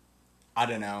 I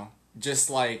don't know, just,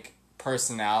 like,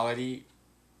 personality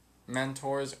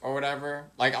mentors or whatever.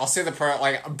 Like, I'll say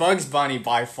like, Bugs Bunny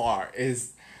by far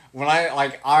is...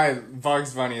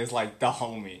 Bugs Bunny is, like, the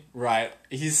homie, right?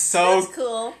 That's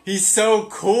cool. He's so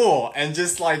cool and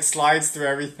just, like, slides through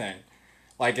everything.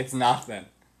 Like, it's nothing.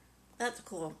 That's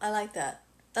cool. I like that.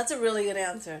 That's a really good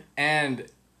answer. And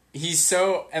he's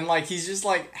just,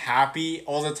 like, happy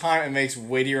all the time and makes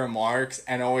witty remarks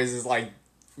and always is, like,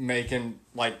 making,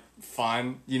 like,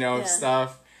 fun,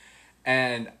 stuff.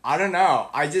 And I don't know.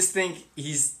 I just think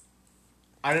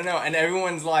I don't know. And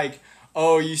everyone's like,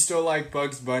 oh, you still like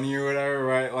Bugs Bunny or whatever,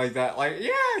 right? Like that. Like,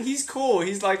 yeah, he's cool.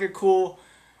 He's like a cool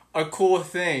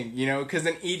thing, because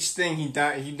in each thing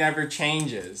he never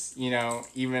changes,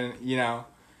 even.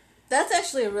 That's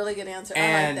actually a really good answer.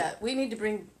 I like that. We need to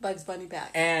bring Bugs Bunny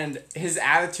back. And his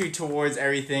attitude towards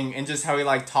everything and just how he,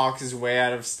 like, talks his way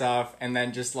out of stuff and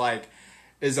then just, like,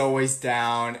 is always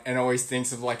down and always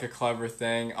thinks of, like, a clever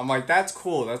thing. I'm like, that's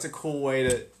cool. That's a cool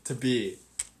way to be,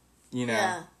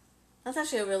 Yeah. That's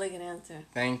actually a really good answer.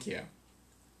 Thank you.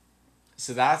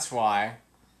 So that's why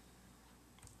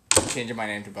I'm changing my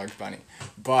name to Bugs Bunny.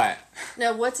 But...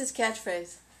 No, what's his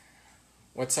catchphrase?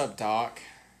 What's up, Doc?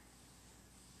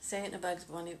 Say it in a Bugs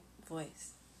Bunny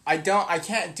voice. I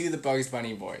can't do the Bugs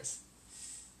Bunny voice.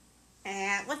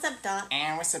 What's up, Doc?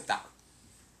 What's up, Doc?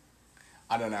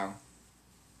 I don't know.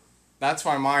 That's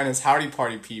why mine is howdy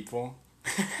party, people.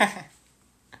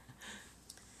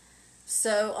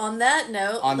 So, on that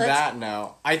note...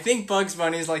 I think Bugs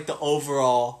Bunny is, like, the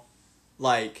overall,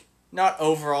 like, not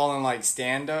overall in, like,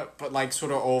 stand-up, but, like,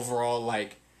 sort of overall,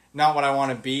 like, not what I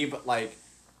want to be, but, like,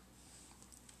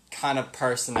 kind of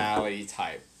personality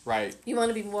type, right? You want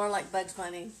to be more like Bugs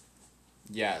Bunny?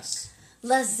 Yes.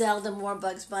 Less Zelda, more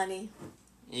Bugs Bunny.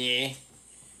 Yeah.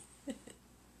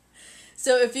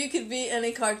 So, if you could be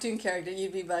any cartoon character,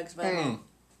 you'd be Bugs Bunny.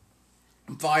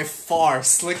 By far,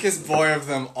 slickest boy of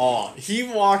them all. He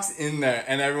walks in there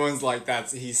and everyone's like,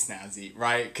 he's snazzy,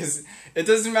 right? Because it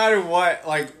doesn't matter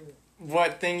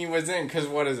what thing he was in, because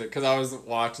what is it? Because I was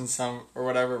watching some or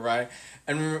whatever, right?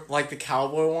 And like the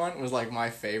cowboy one was like my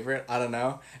favorite, I don't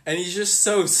know. And he's just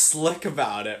so slick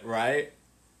about it, right?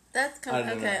 That's kind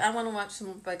of okay. I want to watch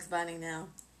some Bugs Bunny now.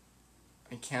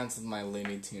 I canceled my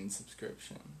Looney Tunes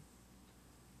subscription.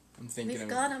 I'm thinking We've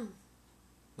got him.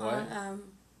 What? On,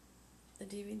 the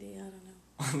DVD, I don't know.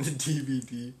 On the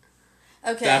DVD.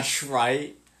 Okay. That's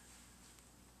right.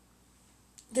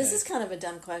 This is kind of a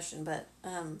dumb question, but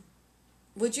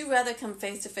would you rather come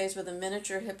face to face with a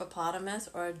miniature hippopotamus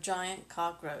or a giant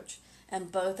cockroach,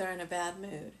 and both are in a bad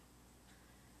mood?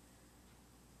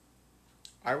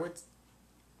 I would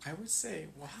say,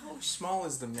 well, how small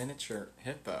is the miniature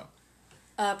hippo?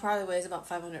 Probably weighs about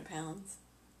 500 pounds.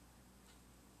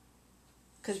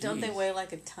 Because don't they weigh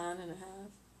like a ton and a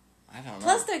half? I don't know.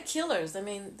 Plus, they're killers. I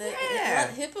mean,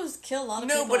 hippos kill a lot of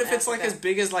people. No, but if it's Africa. like as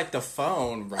big as like the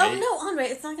phone, right? Oh no, Andre,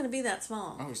 it's not going to be that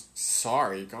small. Oh,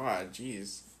 sorry, God,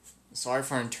 jeez. Sorry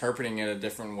for interpreting it a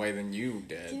different way than you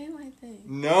did. Give me my thing.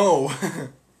 No.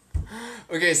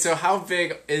 Okay, so how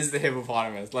big is the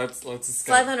hippopotamus? Let's discuss.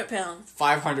 500 pounds.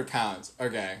 500 pounds.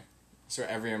 Okay. So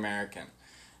every American.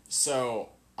 So,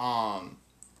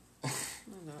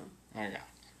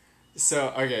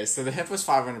 okay. So the hippo's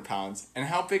 500 pounds. And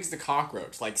how big's the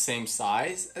cockroach? Like same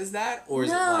size as that? Or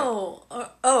is it like...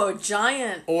 Oh,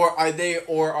 giant. Or are the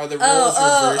roles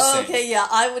reversing? Okay, yeah,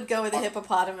 I would go with the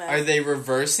hippopotamus. Are they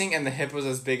reversing and the hippo's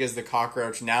as big as the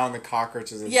cockroach now and the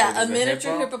cockroach is as big as the Yeah, a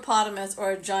miniature hippo? hippopotamus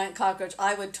or a giant cockroach.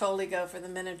 I would totally go for the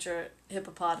miniature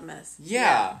hippopotamus.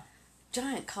 Yeah.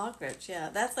 Giant cockroach, yeah.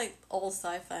 That's like old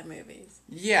sci-fi movies.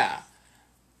 Yeah.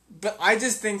 But I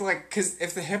just think, like, because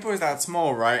if the hippo is that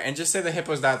small, right, and just say the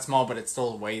hippo's that small, but it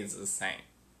still weighs the same.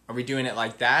 Are we doing it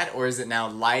like that, or is it now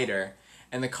lighter,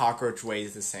 and the cockroach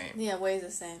weighs the same? Yeah, weighs the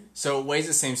same. So it weighs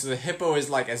the same, so the hippo is,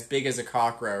 like, as big as a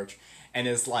cockroach, and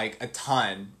is, like, a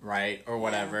ton, right, or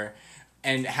whatever,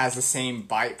 and has the same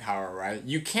bite power, right?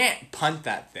 You can't punt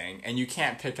that thing, and you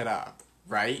can't pick it up,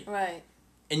 right? Right.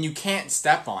 And you can't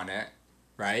step on it,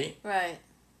 right? Right.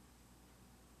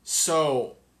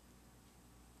 So...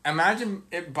 imagine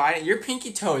it biting. Your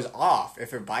pinky toe is off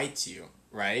if it bites you,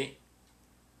 right?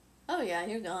 Oh, yeah,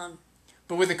 you're gone.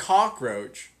 But with a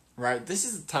cockroach, right? This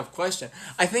is a tough question.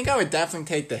 I think I would definitely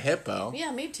take the hippo.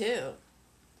 Yeah, me too.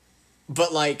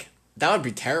 But, like, that would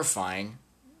be terrifying,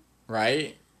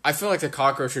 right? I feel like the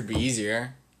cockroach would be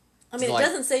easier. I mean, like, it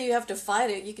doesn't say you have to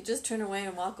fight it. You could just turn away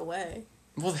and walk away.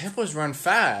 Well, the hippos run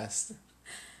fast.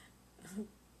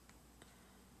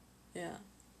 Yeah.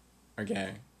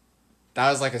 Okay. That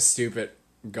was like a stupid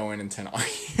going into an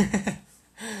argument.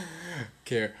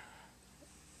 Okay.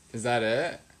 Is that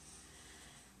it?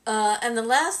 And the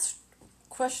last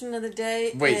question of the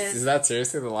day Wait, is... is that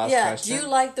seriously the last yeah, question? do you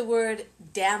like the word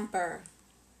damper?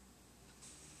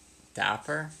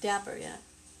 Dapper? Dapper, yeah.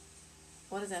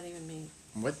 What does that even mean?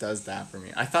 What does dapper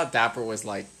mean? I thought dapper was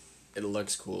like, it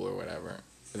looks cool or whatever.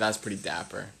 But that's pretty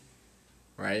dapper.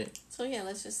 Right? So yeah,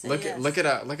 let's just say Look yes. it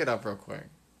up real quick.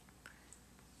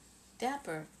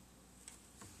 Dapper.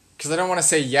 Because I don't want to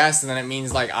say yes and then it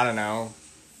means like, I don't know.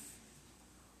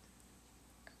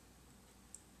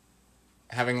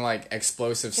 Having like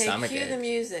explosive stomach cue ache. the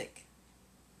music.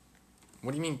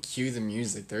 What do you mean cue the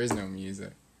music? There is no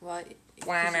music. What?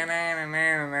 I'm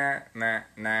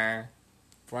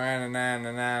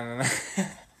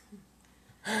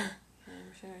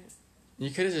sure. You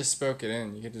could have just spoke it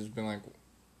in. You could have just been like,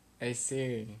 hey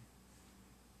Siri,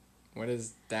 what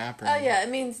is dapper? Oh yeah, it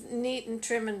means neat and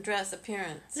trim and dress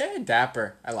appearance. Yeah,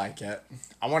 dapper. I like it.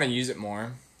 I want to use it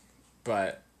more,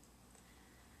 but...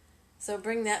 So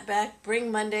bring that back.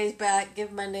 Bring Mondays back.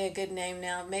 Give Monday a good name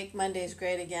now. Make Mondays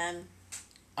great again.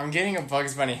 I'm getting a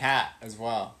Bugs Bunny hat as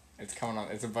well. It's coming on.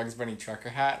 It's a Bugs Bunny trucker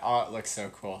hat. Oh, it looks so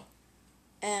cool.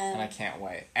 And I can't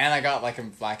wait. And I got like a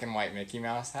black and white Mickey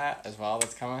Mouse hat as well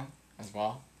that's coming as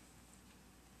well.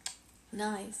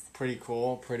 Nice. Pretty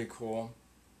cool. Pretty cool.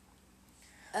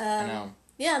 I know.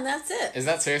 Yeah, and that's it. Is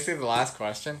that seriously the last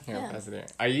question? Here, Yeah. pass it here.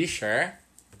 Are you sure?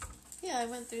 Yeah, I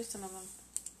went through some of them.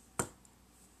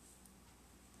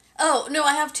 Oh, no,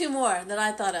 I have two more that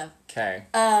I thought of. Okay.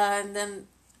 And then...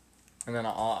 And then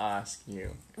I'll ask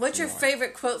you. What's your more.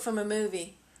 favorite quote from a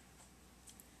movie?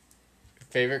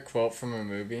 Favorite quote from a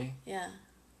movie? Yeah.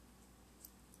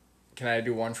 Can I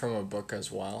do one from a book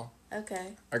as well? Okay.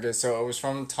 Okay, so it was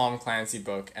from Tom Clancy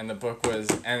book, and the book was,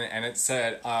 and it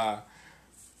said,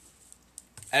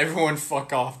 everyone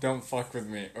fuck off, don't fuck with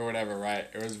me, or whatever, right?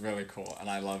 It was really cool, and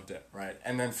I loved it, right?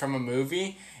 And then from a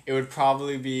movie, it would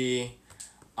probably be,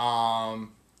 what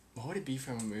would it be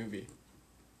from a movie?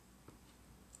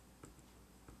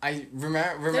 I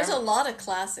remember... There's a lot of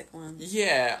classic ones.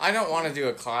 Yeah, I don't want to do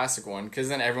a classic one, because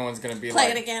then everyone's going to be Play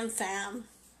like... it again, Sam.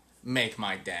 Make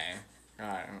my day.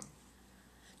 Right.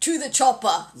 To the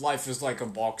chopper. Life is like a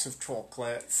box of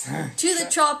chocolates. To the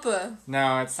chopper.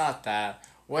 No, it's not that.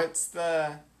 What's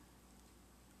the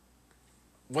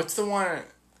one...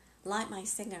 Light my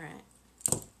cigarette.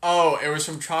 Oh, it was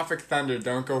from Tropic Thunder.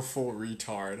 Don't go full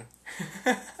retard.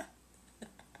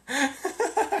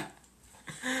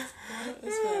 It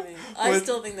was funny. I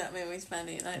still think that movie's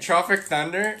funny. Tropic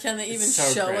Thunder? Can they even It's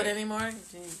so show great. it anymore?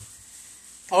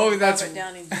 Oh, that's... Robert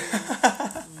Downey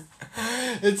Jr.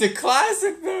 It's a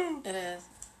classic, though. It is.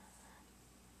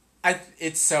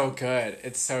 It's so good.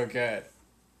 It's so good.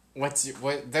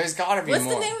 There's gotta be What's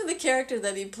more. the name of the character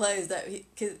that he plays? That he...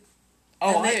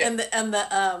 Oh, and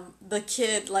the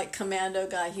kid, like, commando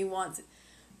guy, he wants...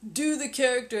 Do the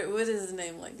character... What is his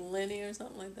name? Like, Lenny or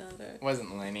something like that? Or, It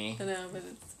wasn't Lenny. I know, but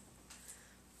it's...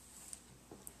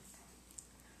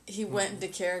 He went into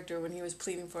character when he was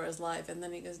pleading for his life, and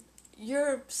then he goes,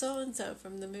 "You're so-and-so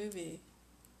from the movie."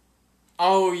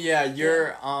 Oh yeah,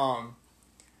 you're I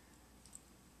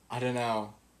don't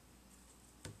know.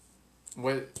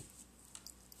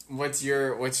 What's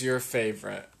your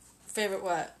favorite Favorite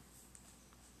what?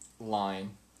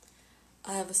 line?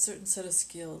 I have a certain set of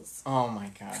skills. Oh my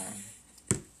god.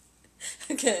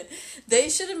 Okay, they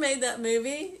should have made that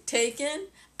movie Taken,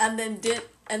 and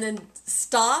then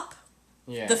stop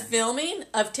Yeah. the filming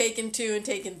of Taken 2 and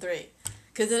Taken 3,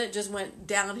 because then it just went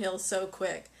downhill so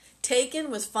quick.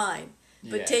 Taken was fine,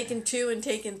 but Yeah. Taken 2 and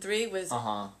Taken 3 was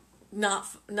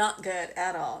not good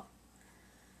at all.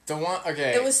 The one,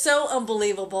 okay. It was so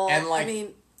unbelievable. And, like- I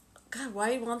mean, God, why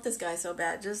do you want this guy so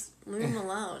bad? Just leave him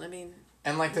alone. I mean,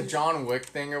 And like the John Wick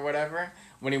thing or whatever,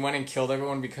 when he went and killed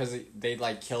everyone because they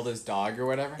like killed his dog or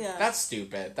whatever. Yeah. That's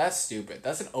stupid. That's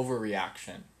an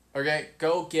overreaction. Okay,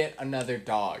 go get another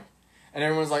dog. And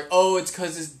everyone's like, oh, it's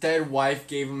because his dead wife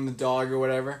gave him the dog or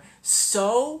whatever.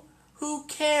 So who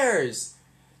cares?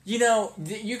 You know,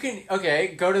 you can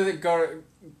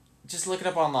just look it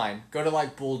up online. Go to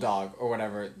like Bulldog or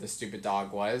whatever the stupid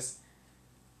dog was,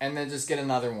 and then just get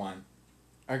another one.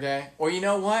 Okay? Or you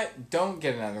know what? Don't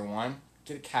get another one.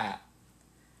 Get a cat.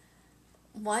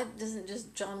 why doesn't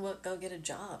just John Wick go get a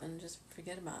job and just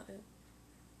forget about it?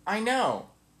 I know.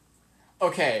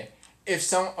 Okay, if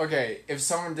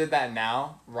someone did that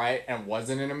now, right, and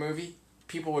wasn't in a movie,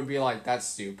 people would be like, "That's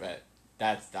stupid.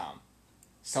 That's dumb.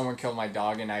 Someone killed my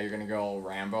dog, and now you're gonna go all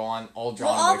Rambo on all John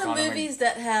Well, all Wick the on him." movies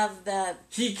that have that,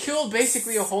 He killed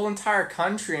basically a whole entire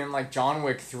country in like John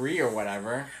Wick 3 or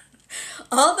whatever.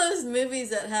 all those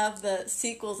movies that have the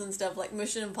sequels and stuff, like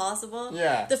Mission Impossible.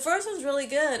 Yeah. The first one's really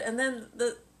good, and then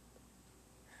the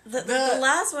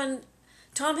last one,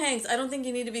 Tom Hanks. I don't think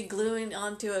you need to be gluing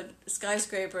onto a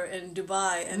skyscraper in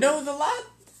Dubai. And No,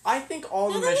 I think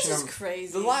all the that was Mission just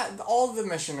crazy. all the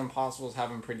Mission Impossibles have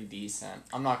him pretty decent.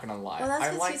 I'm not gonna lie. Well, that's I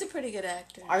because like he's a pretty good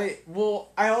actor.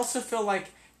 I also feel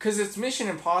like, because it's Mission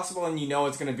Impossible and you know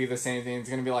it's going to be the same thing. It's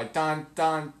going to be like, dun,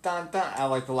 dun, dun, dun, at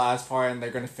like the last part, and they're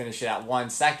going to finish it at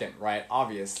 1 second, right?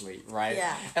 Obviously, right?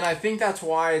 Yeah. And I think that's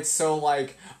why it's so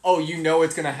like, oh, you know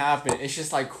it's going to happen. It's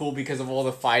just like cool because of all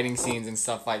the fighting scenes and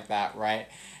stuff like that, right?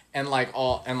 And like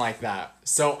that.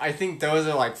 So I think those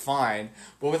are like fine.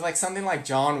 But with like something like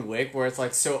John Wick, where it's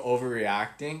like so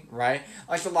overreacting, right?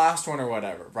 Like the last one or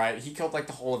whatever, right? He killed like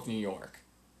the whole of New York.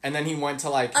 And then he went to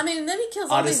like, I mean, and then he kills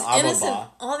Addis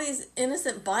Ababa. all these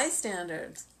innocent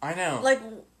bystanders. I know. Like,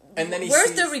 And then he where's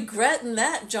sees- the regret in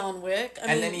that, John Wick? I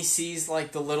mean, then he sees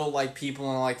like the little like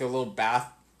people in like their little bath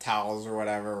towels or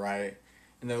whatever, right?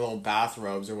 In their little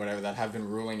bathrobes or whatever that have been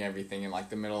ruling everything in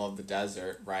like the middle of the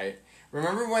desert, right?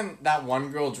 Remember when that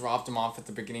one girl dropped him off at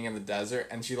the beginning of the desert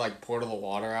and she like poured all the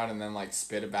water out and then like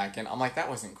spit it back in? I'm like, that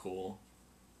wasn't cool.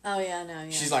 Oh yeah, no,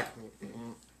 yeah. She's like,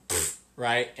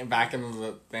 right? And back into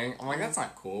the thing. I'm like, that's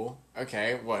not cool.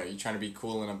 Okay, what? You trying to be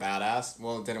cool and a badass?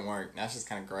 Well, it didn't work. That's just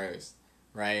kind of gross,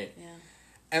 right? Yeah.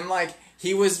 And like,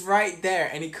 he was right there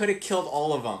and he could have killed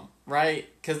all of them, right?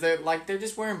 Because they're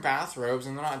just wearing bathrobes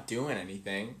and they're not doing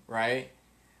anything, right?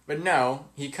 But no,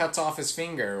 he cuts off his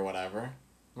finger or whatever.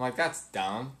 I'm like, that's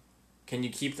dumb. Can you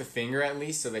keep the finger at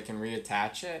least so they can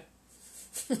reattach it?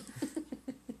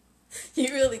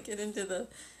 You really get into the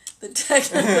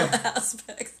technical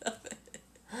aspects of it.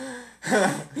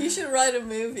 You should write a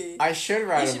movie. I should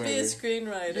write You a should movie. be a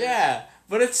screenwriter. Yeah,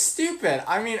 but it's stupid.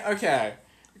 I mean, okay.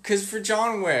 Because for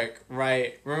John Wick,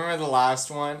 right, remember the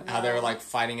last one? How they were, like,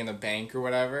 fighting in the bank or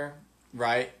whatever?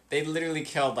 Right? They literally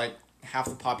killed, like, half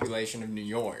the population of New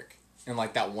York in,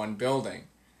 like, that one building.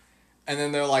 And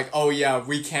then they're like, oh, yeah,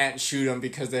 we can't shoot them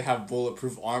because they have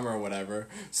bulletproof armor or whatever.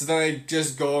 So then they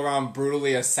just go around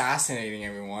brutally assassinating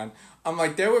everyone. I'm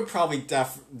like, there were probably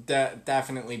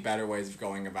definitely better ways of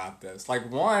going about this. Like,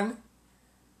 one,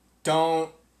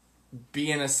 don't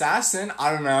be an assassin.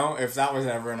 I don't know if that was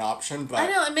ever an option, but I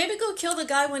know, and maybe go kill the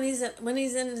guy when he's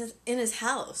in his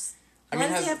house. I Why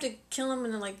mean, does he have to kill him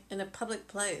in a public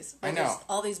place? I Where know. there's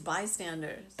all these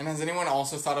bystanders. And has anyone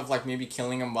also thought of, like, maybe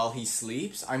killing him while he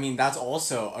sleeps? I mean, that's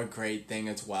also a great thing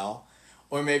as well.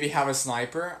 Or maybe have a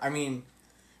sniper. I mean,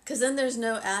 Because then there's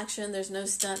no action, there's no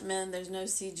stuntmen, there's no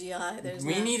CGI.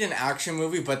 we need an action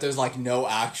movie, but there's, like, no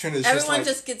action. It's Everyone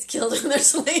just, like, gets killed in their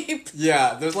sleep.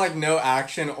 yeah, there's, like, no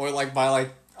action, or, like, by, like,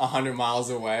 100 miles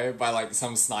away by, like,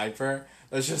 some sniper.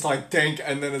 That's just, like, dink,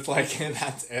 and then it's, like,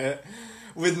 that's it.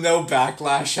 With no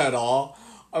backlash at all.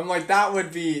 I'm like, that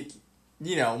would be,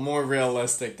 you know, more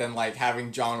realistic than, like,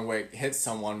 having John Wick hit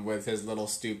someone with his little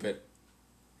stupid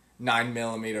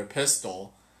 9mm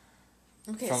pistol.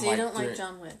 Okay, From, so you like, don't like three-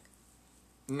 John Wick.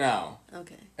 No,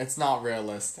 Okay. it's not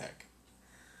realistic.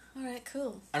 Alright,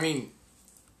 cool. I mean,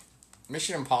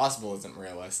 Mission Impossible isn't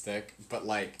realistic, but,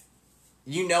 like,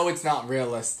 you know it's not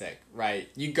realistic, right?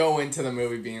 You go into the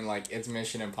movie being like, it's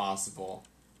Mission Impossible.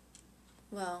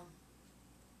 Well,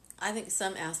 I think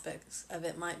some aspects of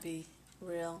it might be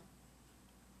real.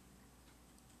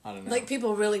 I don't know. Like,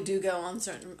 people really do go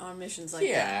on missions like that.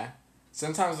 Yeah.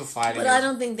 Sometimes the fighting But I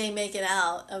don't think they make it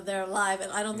out of their life,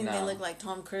 and I don't think they No. look like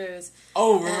Tom Cruise.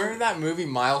 Oh, remember that movie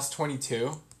Miles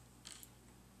 22?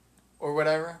 Or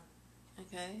whatever?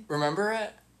 Okay. Remember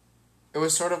it? It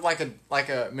was sort of like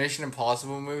a Mission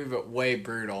Impossible movie, but way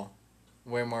brutal.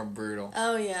 Way more brutal.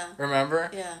 Oh, yeah. Remember?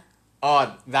 Yeah.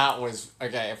 Oh, that was...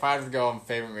 Okay, if I had to go on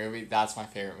favorite movie, that's my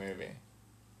favorite movie.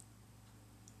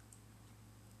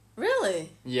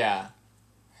 Really? Yeah.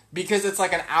 Because it's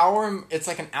like an hour and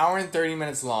 30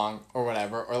 minutes long, or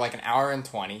whatever, or like an hour and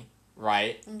 20,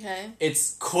 right? Okay.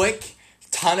 It's quick,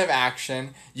 ton of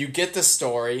action, you get the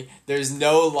story, there's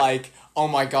no like, oh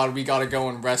my god, we gotta go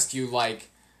and rescue like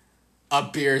a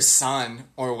beer's son,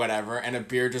 or whatever, and a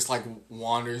beer just like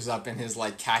wanders up in his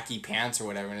like khaki pants or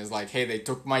whatever, and is like, hey, they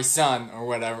took my son, or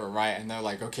whatever, right? And they're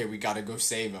like, okay, we gotta go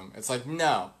save him. It's like,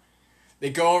 no. They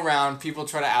go around, people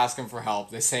try to ask him for help,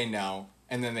 they say no,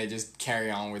 and then they just carry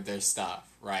on with their stuff,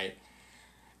 right?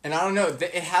 And I don't know,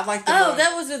 it had like the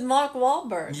that was with Mark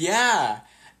Wahlberg. Yeah.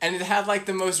 And it had like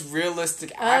the most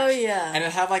realistic action. Oh, yeah. And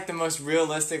it had like the most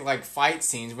realistic like fight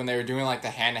scenes when they were doing like the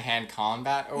hand-to-hand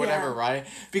combat or whatever, Yeah. right?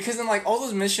 Because in like all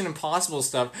those Mission Impossible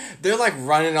stuff, they're like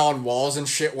running on walls and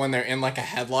shit when they're in like a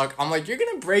headlock. I'm like, you're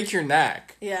gonna break your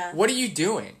neck. Yeah. What are you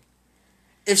doing?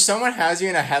 If someone has you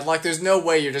in a headlock, there's no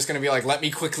way you're just gonna be like, let me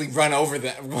quickly run over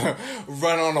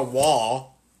run on a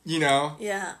wall, you know?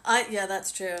 Yeah. Yeah,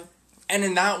 that's true. And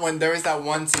in that one, there was that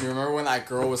one scene. Remember when that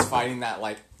girl was fighting that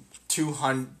like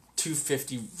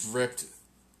 250 ripped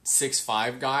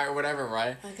 6'5" guy or whatever,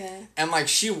 right? Okay. And like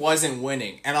she wasn't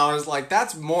winning, and I was like,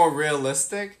 that's more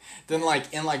realistic than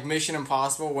like in like Mission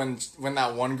Impossible when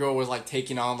that one girl was like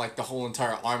taking on like the whole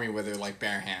entire army with her like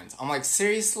bare hands. I'm like,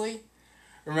 seriously?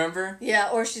 Remember? Yeah,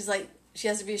 or she's like, she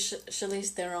has to be Charlize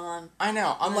Theron. I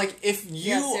know. I'm like, if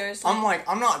you... Yeah, seriously? I'm like,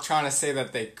 I'm not trying to say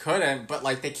that they couldn't, but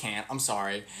like they can't. I'm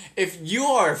sorry. If you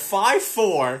are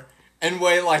 5'4" and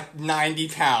weigh like 90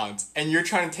 pounds, and you're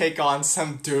trying to take on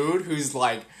some dude who's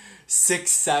like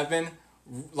 6'7",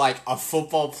 like a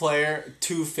football player,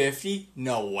 250,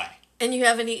 no way. And you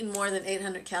haven't eaten more than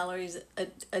 800 calories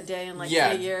a day in like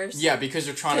 3 years? Yeah, because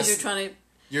you're trying to...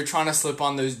 You're trying to slip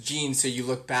on those jeans so you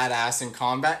look badass in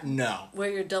combat? No. Wear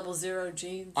your 00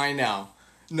 jeans. I know.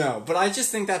 No, but I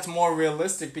just think that's more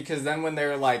realistic because then when there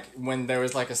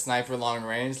was like a sniper long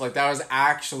range, like that was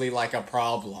actually like a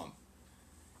problem.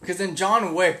 Because in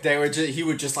John Wick, he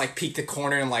would just like peek the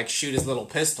corner and like shoot his little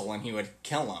pistol and he would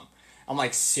kill him. I'm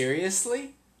like,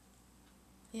 seriously?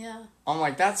 Yeah. I'm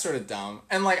like, that's sort of dumb.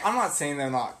 And like, I'm not saying they're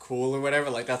not cool or whatever,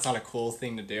 like that's not a cool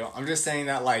thing to do. I'm just saying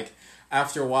that like,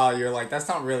 after a while, you're like, that's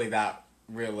not really that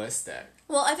realistic.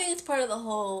 Well, I think it's part of the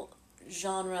whole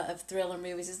genre of thriller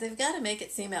movies is they've got to make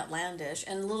it seem outlandish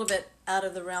and a little bit out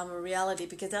of the realm of reality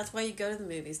because that's why you go to the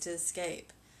movies, to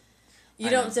escape. You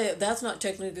don't say, that's not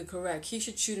technically correct. He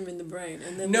should shoot him in the brain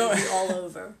and then they'll be all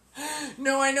over.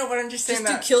 No, I know, but I'm just saying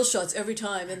just do kill shots every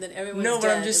time and then everyone's dead. No, but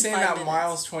I'm just saying that minutes.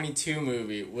 Miles 22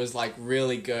 movie was like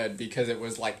really good because it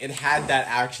was like, it had that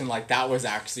action, like that was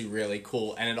actually really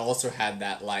cool. And it also had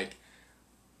that like,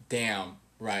 damn,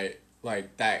 right?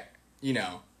 Like that, you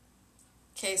know.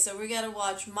 Okay, so we gotta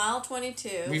watch Mile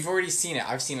 22. We've already seen it.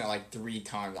 I've seen it like 3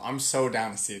 times. I'm so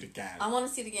down to see it again. I want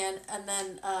to see it again. And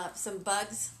then some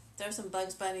Bugs. There's some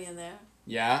Bugs Bunny in there.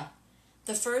 Yeah?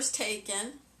 The First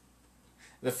Taken.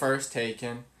 The First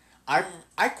Taken. I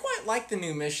quite like the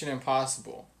new Mission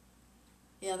Impossible.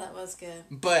 Yeah, that was good.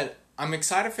 But I'm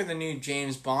excited for the new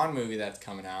James Bond movie that's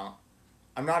coming out.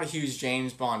 I'm not a huge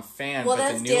James Bond fan, well, but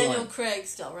that's the new Daniel one... Craig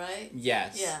still, right?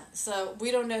 Yes. Yeah, so we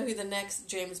don't know who the next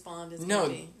James Bond is No. going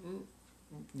to be.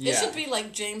 Yeah. It should be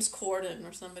like James Corden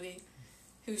or somebody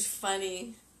who's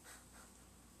funny.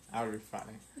 That would be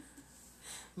funny.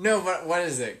 No, but what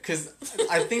is it? Because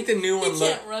I think the new one... He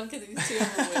can't run because he's too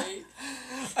overweight.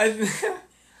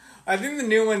 I think the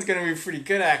new one's gonna be pretty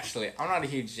good, actually. I'm not a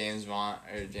huge James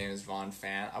Bond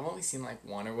fan. I've only seen like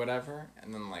one or whatever,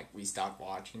 and then like we stopped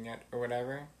watching it or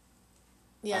whatever.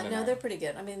 Yeah, I don't no, know. they're pretty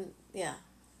good. I mean, yeah,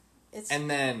 it's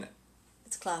then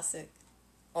classic.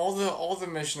 all the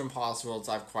Mission Impossibles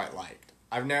I've quite liked.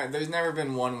 There's never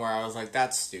been one where I was like,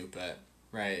 that's stupid,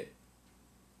 right?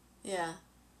 Yeah.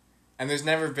 And there's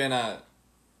never been I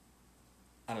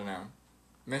don't know,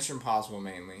 Mission Impossible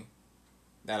mainly,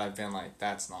 that I've been like,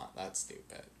 that's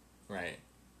stupid, right?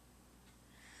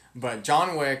 But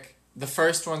John Wick, the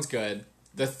first one's good.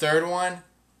 The third one,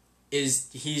 is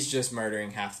he's just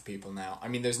murdering half the people now. I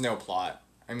mean, there's no plot.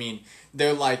 I mean,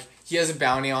 they're like, he has a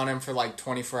bounty on him for like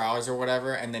 24 hours or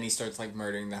whatever, and then he starts like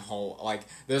murdering the whole, like,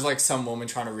 there's like some woman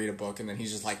trying to read a book, and then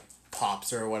he's just like pops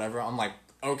her or whatever. I'm like,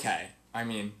 okay. I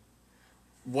mean,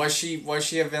 was she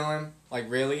a villain? Like,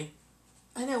 really?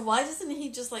 I know. Why doesn't he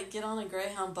just like get on a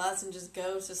Greyhound bus and just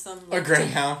go to some A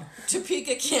Greyhound?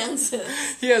 Topeka,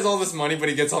 Kansas? He has all this money, but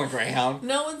he gets on a Greyhound.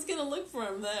 No one's gonna look for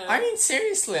him there. I mean,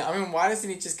 seriously. I mean, why doesn't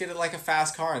he just get like a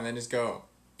fast car and then just go,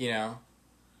 you know?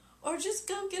 Or just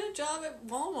go get a job at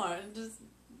Walmart and just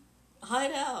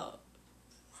hide out.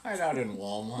 Hide out in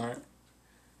Walmart.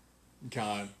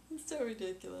 God. It's so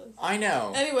ridiculous. I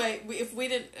know. Anyway, if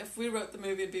we wrote the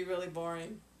movie, it'd be really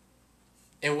boring.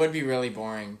 It would be really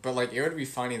boring, but like it would be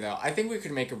funny though. I think we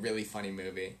could make a really funny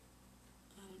movie.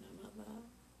 I don't know about that.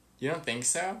 You don't think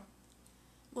so?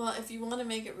 Well, if you want to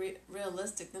make it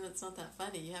realistic, then it's not that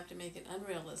funny. You have to make it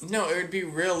unrealistic. No, it would be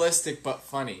realistic but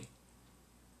funny.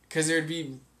 Because it would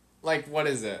be, like, what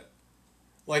is it?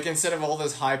 Like, instead of all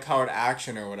this high-powered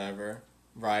action or whatever,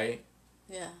 right?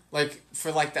 Yeah. Like,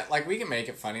 for, like, that, like, we can make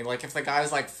it funny. Like, if the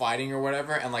guy's, like, fighting or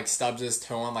whatever and, like, stubs his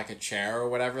toe on, like, a chair or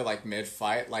whatever, like,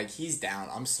 mid-fight, like, he's down.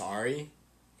 I'm sorry.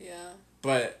 Yeah.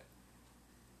 But,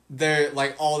 they're,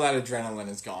 like, all that adrenaline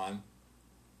is gone.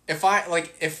 If I,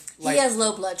 like, he has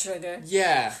low blood sugar.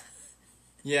 Yeah.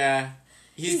 Yeah.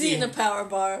 He's eating a power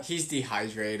bar. He's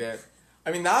dehydrated. I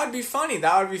mean, that would be funny.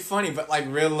 That would be funny, but, like,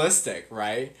 realistic,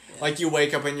 right? Yeah. Like, you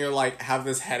wake up and you're, like, have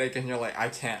this headache and you're like,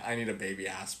 I need a baby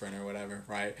aspirin or whatever,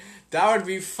 right? That would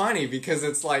be funny because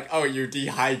it's like, oh, you're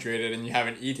dehydrated and you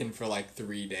haven't eaten for, like,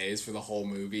 3 days for the whole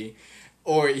movie.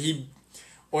 Or he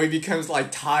becomes,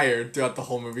 like, tired throughout the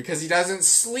whole movie because he doesn't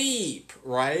sleep,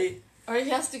 right? Or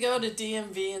he has to go to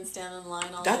DMV and stand in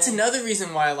line all That's day. another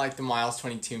reason why I like the Miles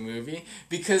 22 movie.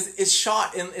 Because it's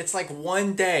shot in, it's like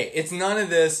one day. It's none of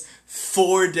this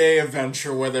 4-day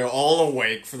adventure where they're all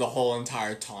awake for the whole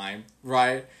entire time,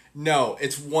 right? No,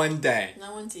 it's one day.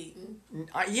 No one's eating.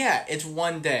 Yeah, it's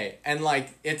one day. And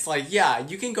like, it's like, yeah,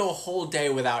 you can go a whole day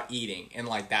without eating in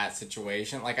like that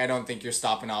situation. Like, I don't think you're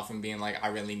stopping off and being like, I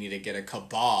really need to get a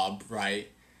kebab, right?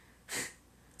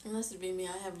 Unless it'd be me,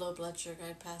 I have low blood sugar,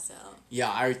 I'd pass out.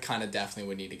 Yeah, I kind of definitely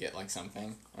would need to get, like,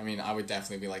 something. I mean, I would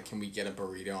definitely be like, can we get a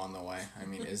burrito on the way? I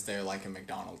mean, is there, like, a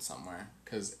McDonald's somewhere?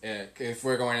 Because if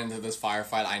we're going into this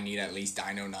firefight, I need at least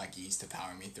Dino Nuggies to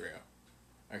power me through.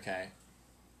 Okay?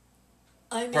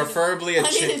 I need Preferably a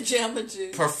Jamba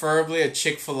Juice. Preferably a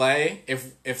Chick-fil-A,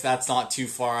 if that's not too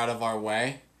far out of our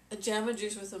way. A Jamba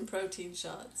Juice with some protein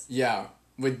shots. Yeah.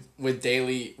 With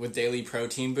daily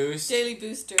protein boost. Daily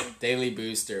booster. Daily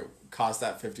booster. Cost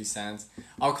that 50 cents.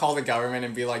 I'll call the government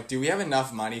and be like, do we have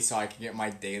enough money so I can get my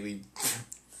daily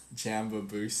Jamba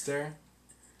booster?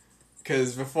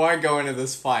 Because before I go into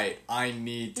this fight, I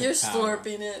need to You're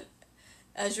slurping it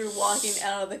as you're walking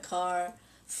out of the car.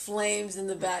 Flames in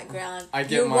the background.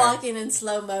 You're walking in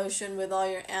slow motion with all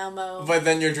your ammo. But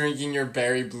then you're drinking your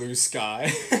berry blue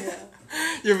sky. Yeah.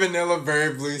 Your vanilla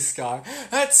berry blue sky.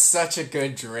 That's such a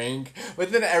good drink.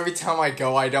 But then every time I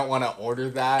go, I don't want to order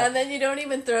that. And then you don't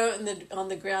even throw it on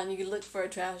the ground. You can look for a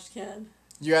trash can.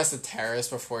 You ask the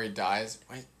terrorist before he dies,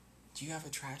 wait, do you have a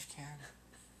trash can?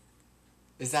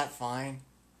 Is that fine?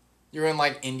 You're in,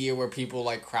 like, India where people,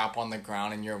 like, crap on the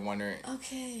ground and you're wondering...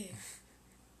 Okay.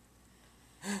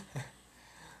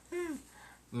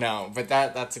 No, but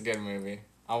that's a good movie.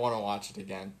 I want to watch it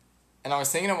again. And I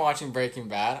was thinking of watching Breaking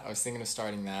Bad. I was thinking of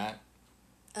starting that.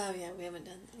 Oh, yeah, we haven't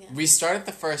done that. Yeah. We started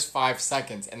the first 5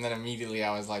 seconds, and then immediately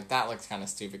I was like, that looks kind of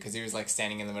stupid, because he was, like,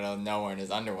 standing in the middle of nowhere in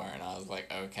his underwear, and I was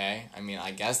like, okay. I mean,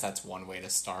 I guess that's one way to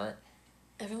start.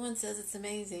 Everyone says it's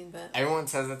amazing, but... Everyone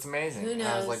says it's amazing. Who knows? And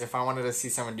I was like, if I wanted to see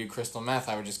someone do crystal meth,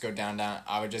 I would just go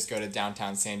to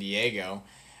downtown San Diego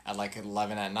at, like,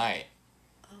 11 at night.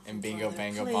 And bingo,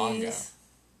 bango, bongo.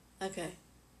 Okay.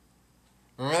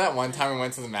 Remember that one time we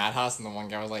went to the madhouse and the one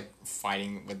guy was like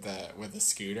fighting with the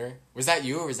scooter? Was that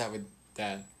you or was that with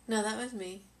Dad? No, that was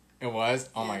me. It was?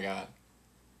 Oh yeah. My God.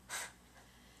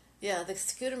 Yeah, the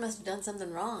scooter must have done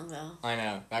something wrong though. I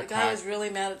know. The guy was really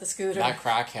mad at the scooter. That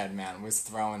crackhead man was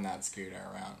throwing that scooter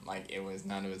around like it was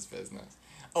none of his business.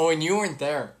 Oh, and you weren't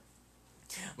there.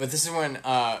 But this is when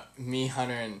me,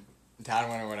 Hunter, and Dad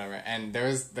went or whatever, and there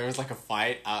was like a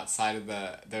fight outside of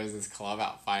there was this club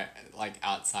outside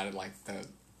of like the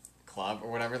club or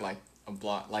whatever, like a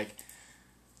block, like,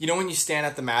 you know when you stand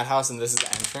at the madhouse and this is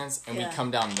the entrance and we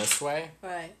come down this way,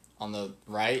 right, on the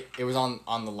right, it was on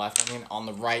the left, I mean on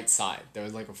the right side there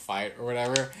was like a fight or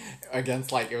whatever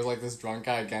against like, it was like this drunk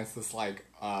guy against this like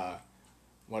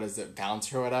what is it,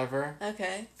 bouncer or whatever.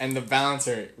 Okay. And the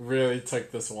bouncer really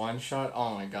took this one shot.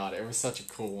 Oh my god, it was such a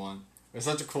cool one. It was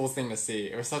such a cool thing to see.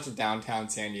 It was such a downtown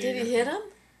San Diego. Did he hit him?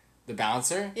 The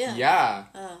bouncer? Yeah. Yeah.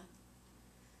 Oh.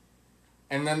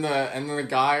 And then the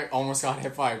guy almost got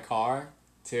hit by a car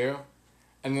too.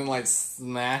 And then like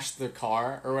smashed the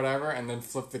car or whatever and then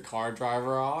flipped the car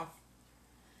driver off.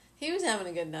 He was having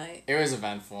a good night. It was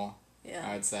eventful, Yeah.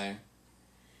 I would say.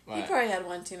 He But probably had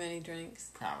one too many drinks.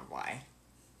 probably.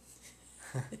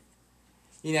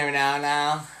 You never know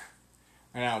now.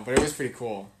 I know, but it was pretty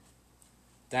cool.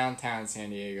 Downtown San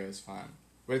Diego is fun.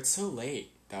 But it's so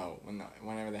late, though,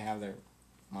 whenever they have their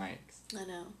mics. I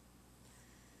know.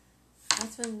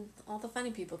 That's when all the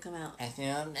funny people come out. I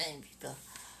know many people.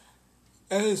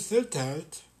 And it's so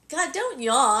tight. God, don't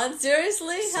yawn.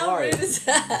 Seriously? How Sorry. rude is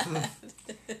that?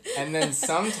 And then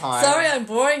sometimes... Sorry I'm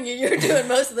boring you. You're doing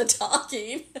most of the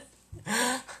talking.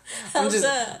 How's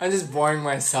that? I'm just boring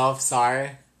myself,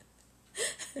 sorry.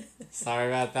 Sorry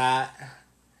about that.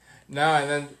 No,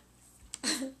 and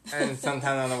then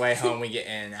sometime on the way home we get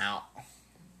in and out.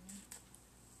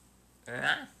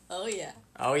 Oh, yeah.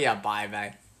 Oh yeah,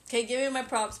 bye. Okay, give me my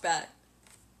props back.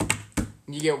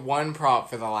 You get one prop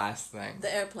for the last thing.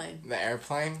 The airplane. The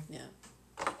airplane? Yeah.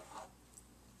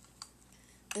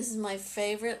 This is my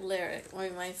favorite lyric, or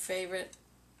my favorite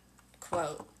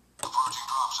quote. Approaching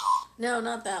drop zone. No,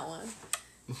 not that one.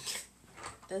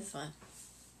 This one.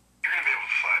 You're gonna be able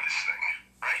to fly this thing,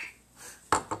 right?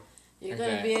 You're Okay.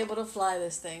 going to be able to fly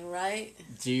this thing, right?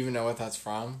 Do you even know what that's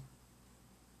from?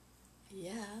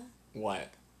 Yeah. What?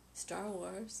 Star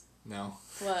Wars. No.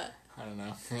 What? I don't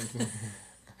know.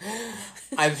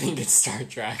 I think it's Star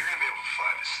Trek. You're gonna be able to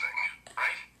fly this thing,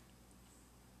 right?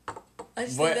 I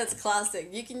just What? think that's classic.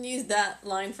 You can use that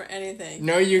line for anything.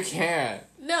 No, you can't.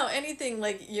 No, anything.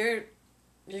 Like, you're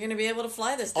going to be able to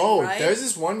fly this thing, Oh, right? there's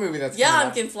this one movie that's Yeah, coming I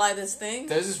out. can fly this thing.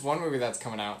 There's this one movie that's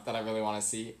coming out that I really want to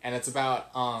see, and it's about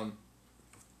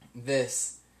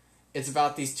it's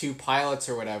about these two pilots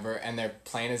or whatever, and their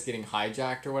plane is getting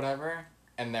hijacked or whatever,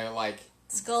 and they're like,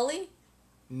 Scully?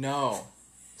 no,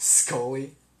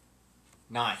 Scully,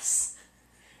 nice,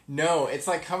 no, it's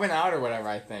like coming out or whatever.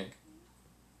 I think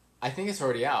it's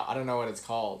already out. I don't know what it's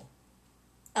called.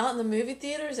 Out in the movie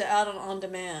theaters or out on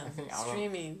demand? I think out on-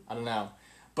 Streaming. I don't know,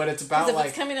 but it's Because about if like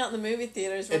it's coming out in the movie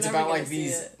theaters, we're it's never about gonna like see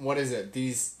these it. what is it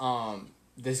these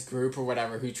this group or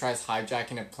whatever who tries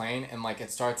hijacking a plane, and like it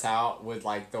starts out with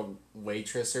like the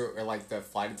waitress or like the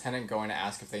flight attendant going to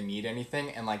ask if they need anything,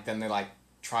 and like then they like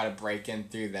try to break in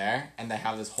through there, and they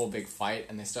have this whole big fight,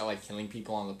 and they start like killing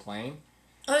people on the plane,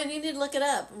 Oh, you need to look it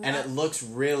up. and it looks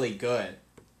really good.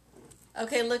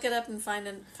 Okay, look it up and find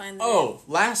the Oh,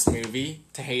 last movie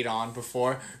to hate on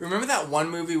before. Remember that one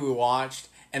movie we watched,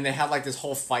 and they had like this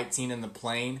whole fight scene in the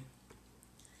plane?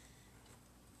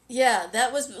 Yeah,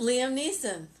 that was Liam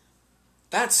Neeson.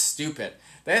 That's stupid.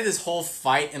 They had this whole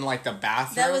fight in like the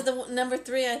bathroom. That was the number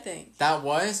 3, I think. That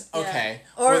was? Yeah. Okay.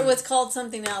 Or Well, it was called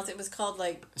something else. It was called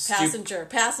like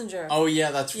Passenger. Oh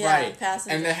yeah, that's Yeah, right.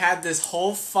 Passenger. And they had this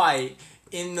whole fight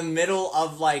in the middle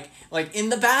of like in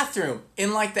the bathroom,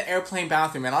 in like the airplane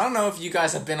bathroom. And I don't know if you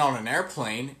guys have been on an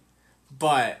airplane,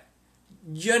 but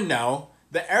you know,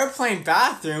 the airplane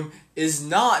bathroom is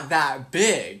not that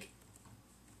big.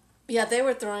 Yeah, they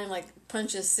were throwing like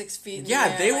punches 6 feet in the Yeah,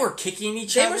 air, they like- were kicking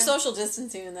each They other. were social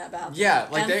distancing in that bathroom. Yeah,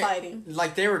 like and they fighting.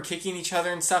 like they were kicking each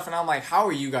other and stuff, and I'm like, how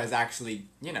are you guys actually,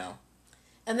 you know?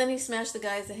 And then he smashed the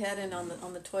guy's head in on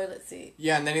the toilet seat.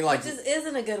 Yeah, and then he like Which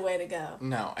isn't a good way to go.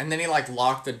 no, and then he like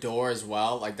locked the door as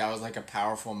well. Like that was like a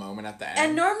powerful moment at the end.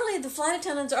 And normally the flight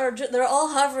attendants they're all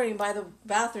hovering by the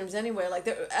bathrooms anyway. Like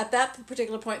at that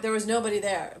particular point, there was nobody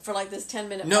there for like this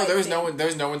 10-minute. No, there was scene. no one. There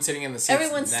was no one sitting in the seats.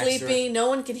 Everyone's next to it. sleeping. No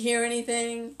one could hear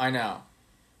anything. I know.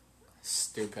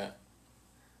 Stupid.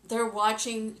 They're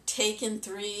watching Taken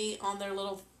 3 on their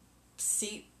little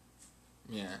seat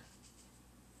Yeah,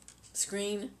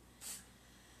 screen.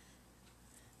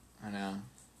 I know.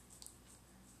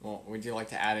 Well, would you like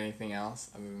to add anything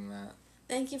else other than that?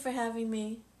 Thank you for having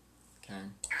me. Okay.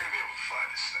 You're gonna be able to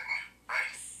fly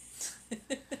this thing,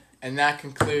 right? And that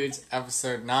concludes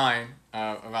episode 9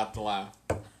 of About the Laugh.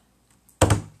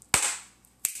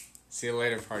 See you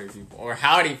later, party people. Or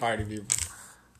howdy, party people.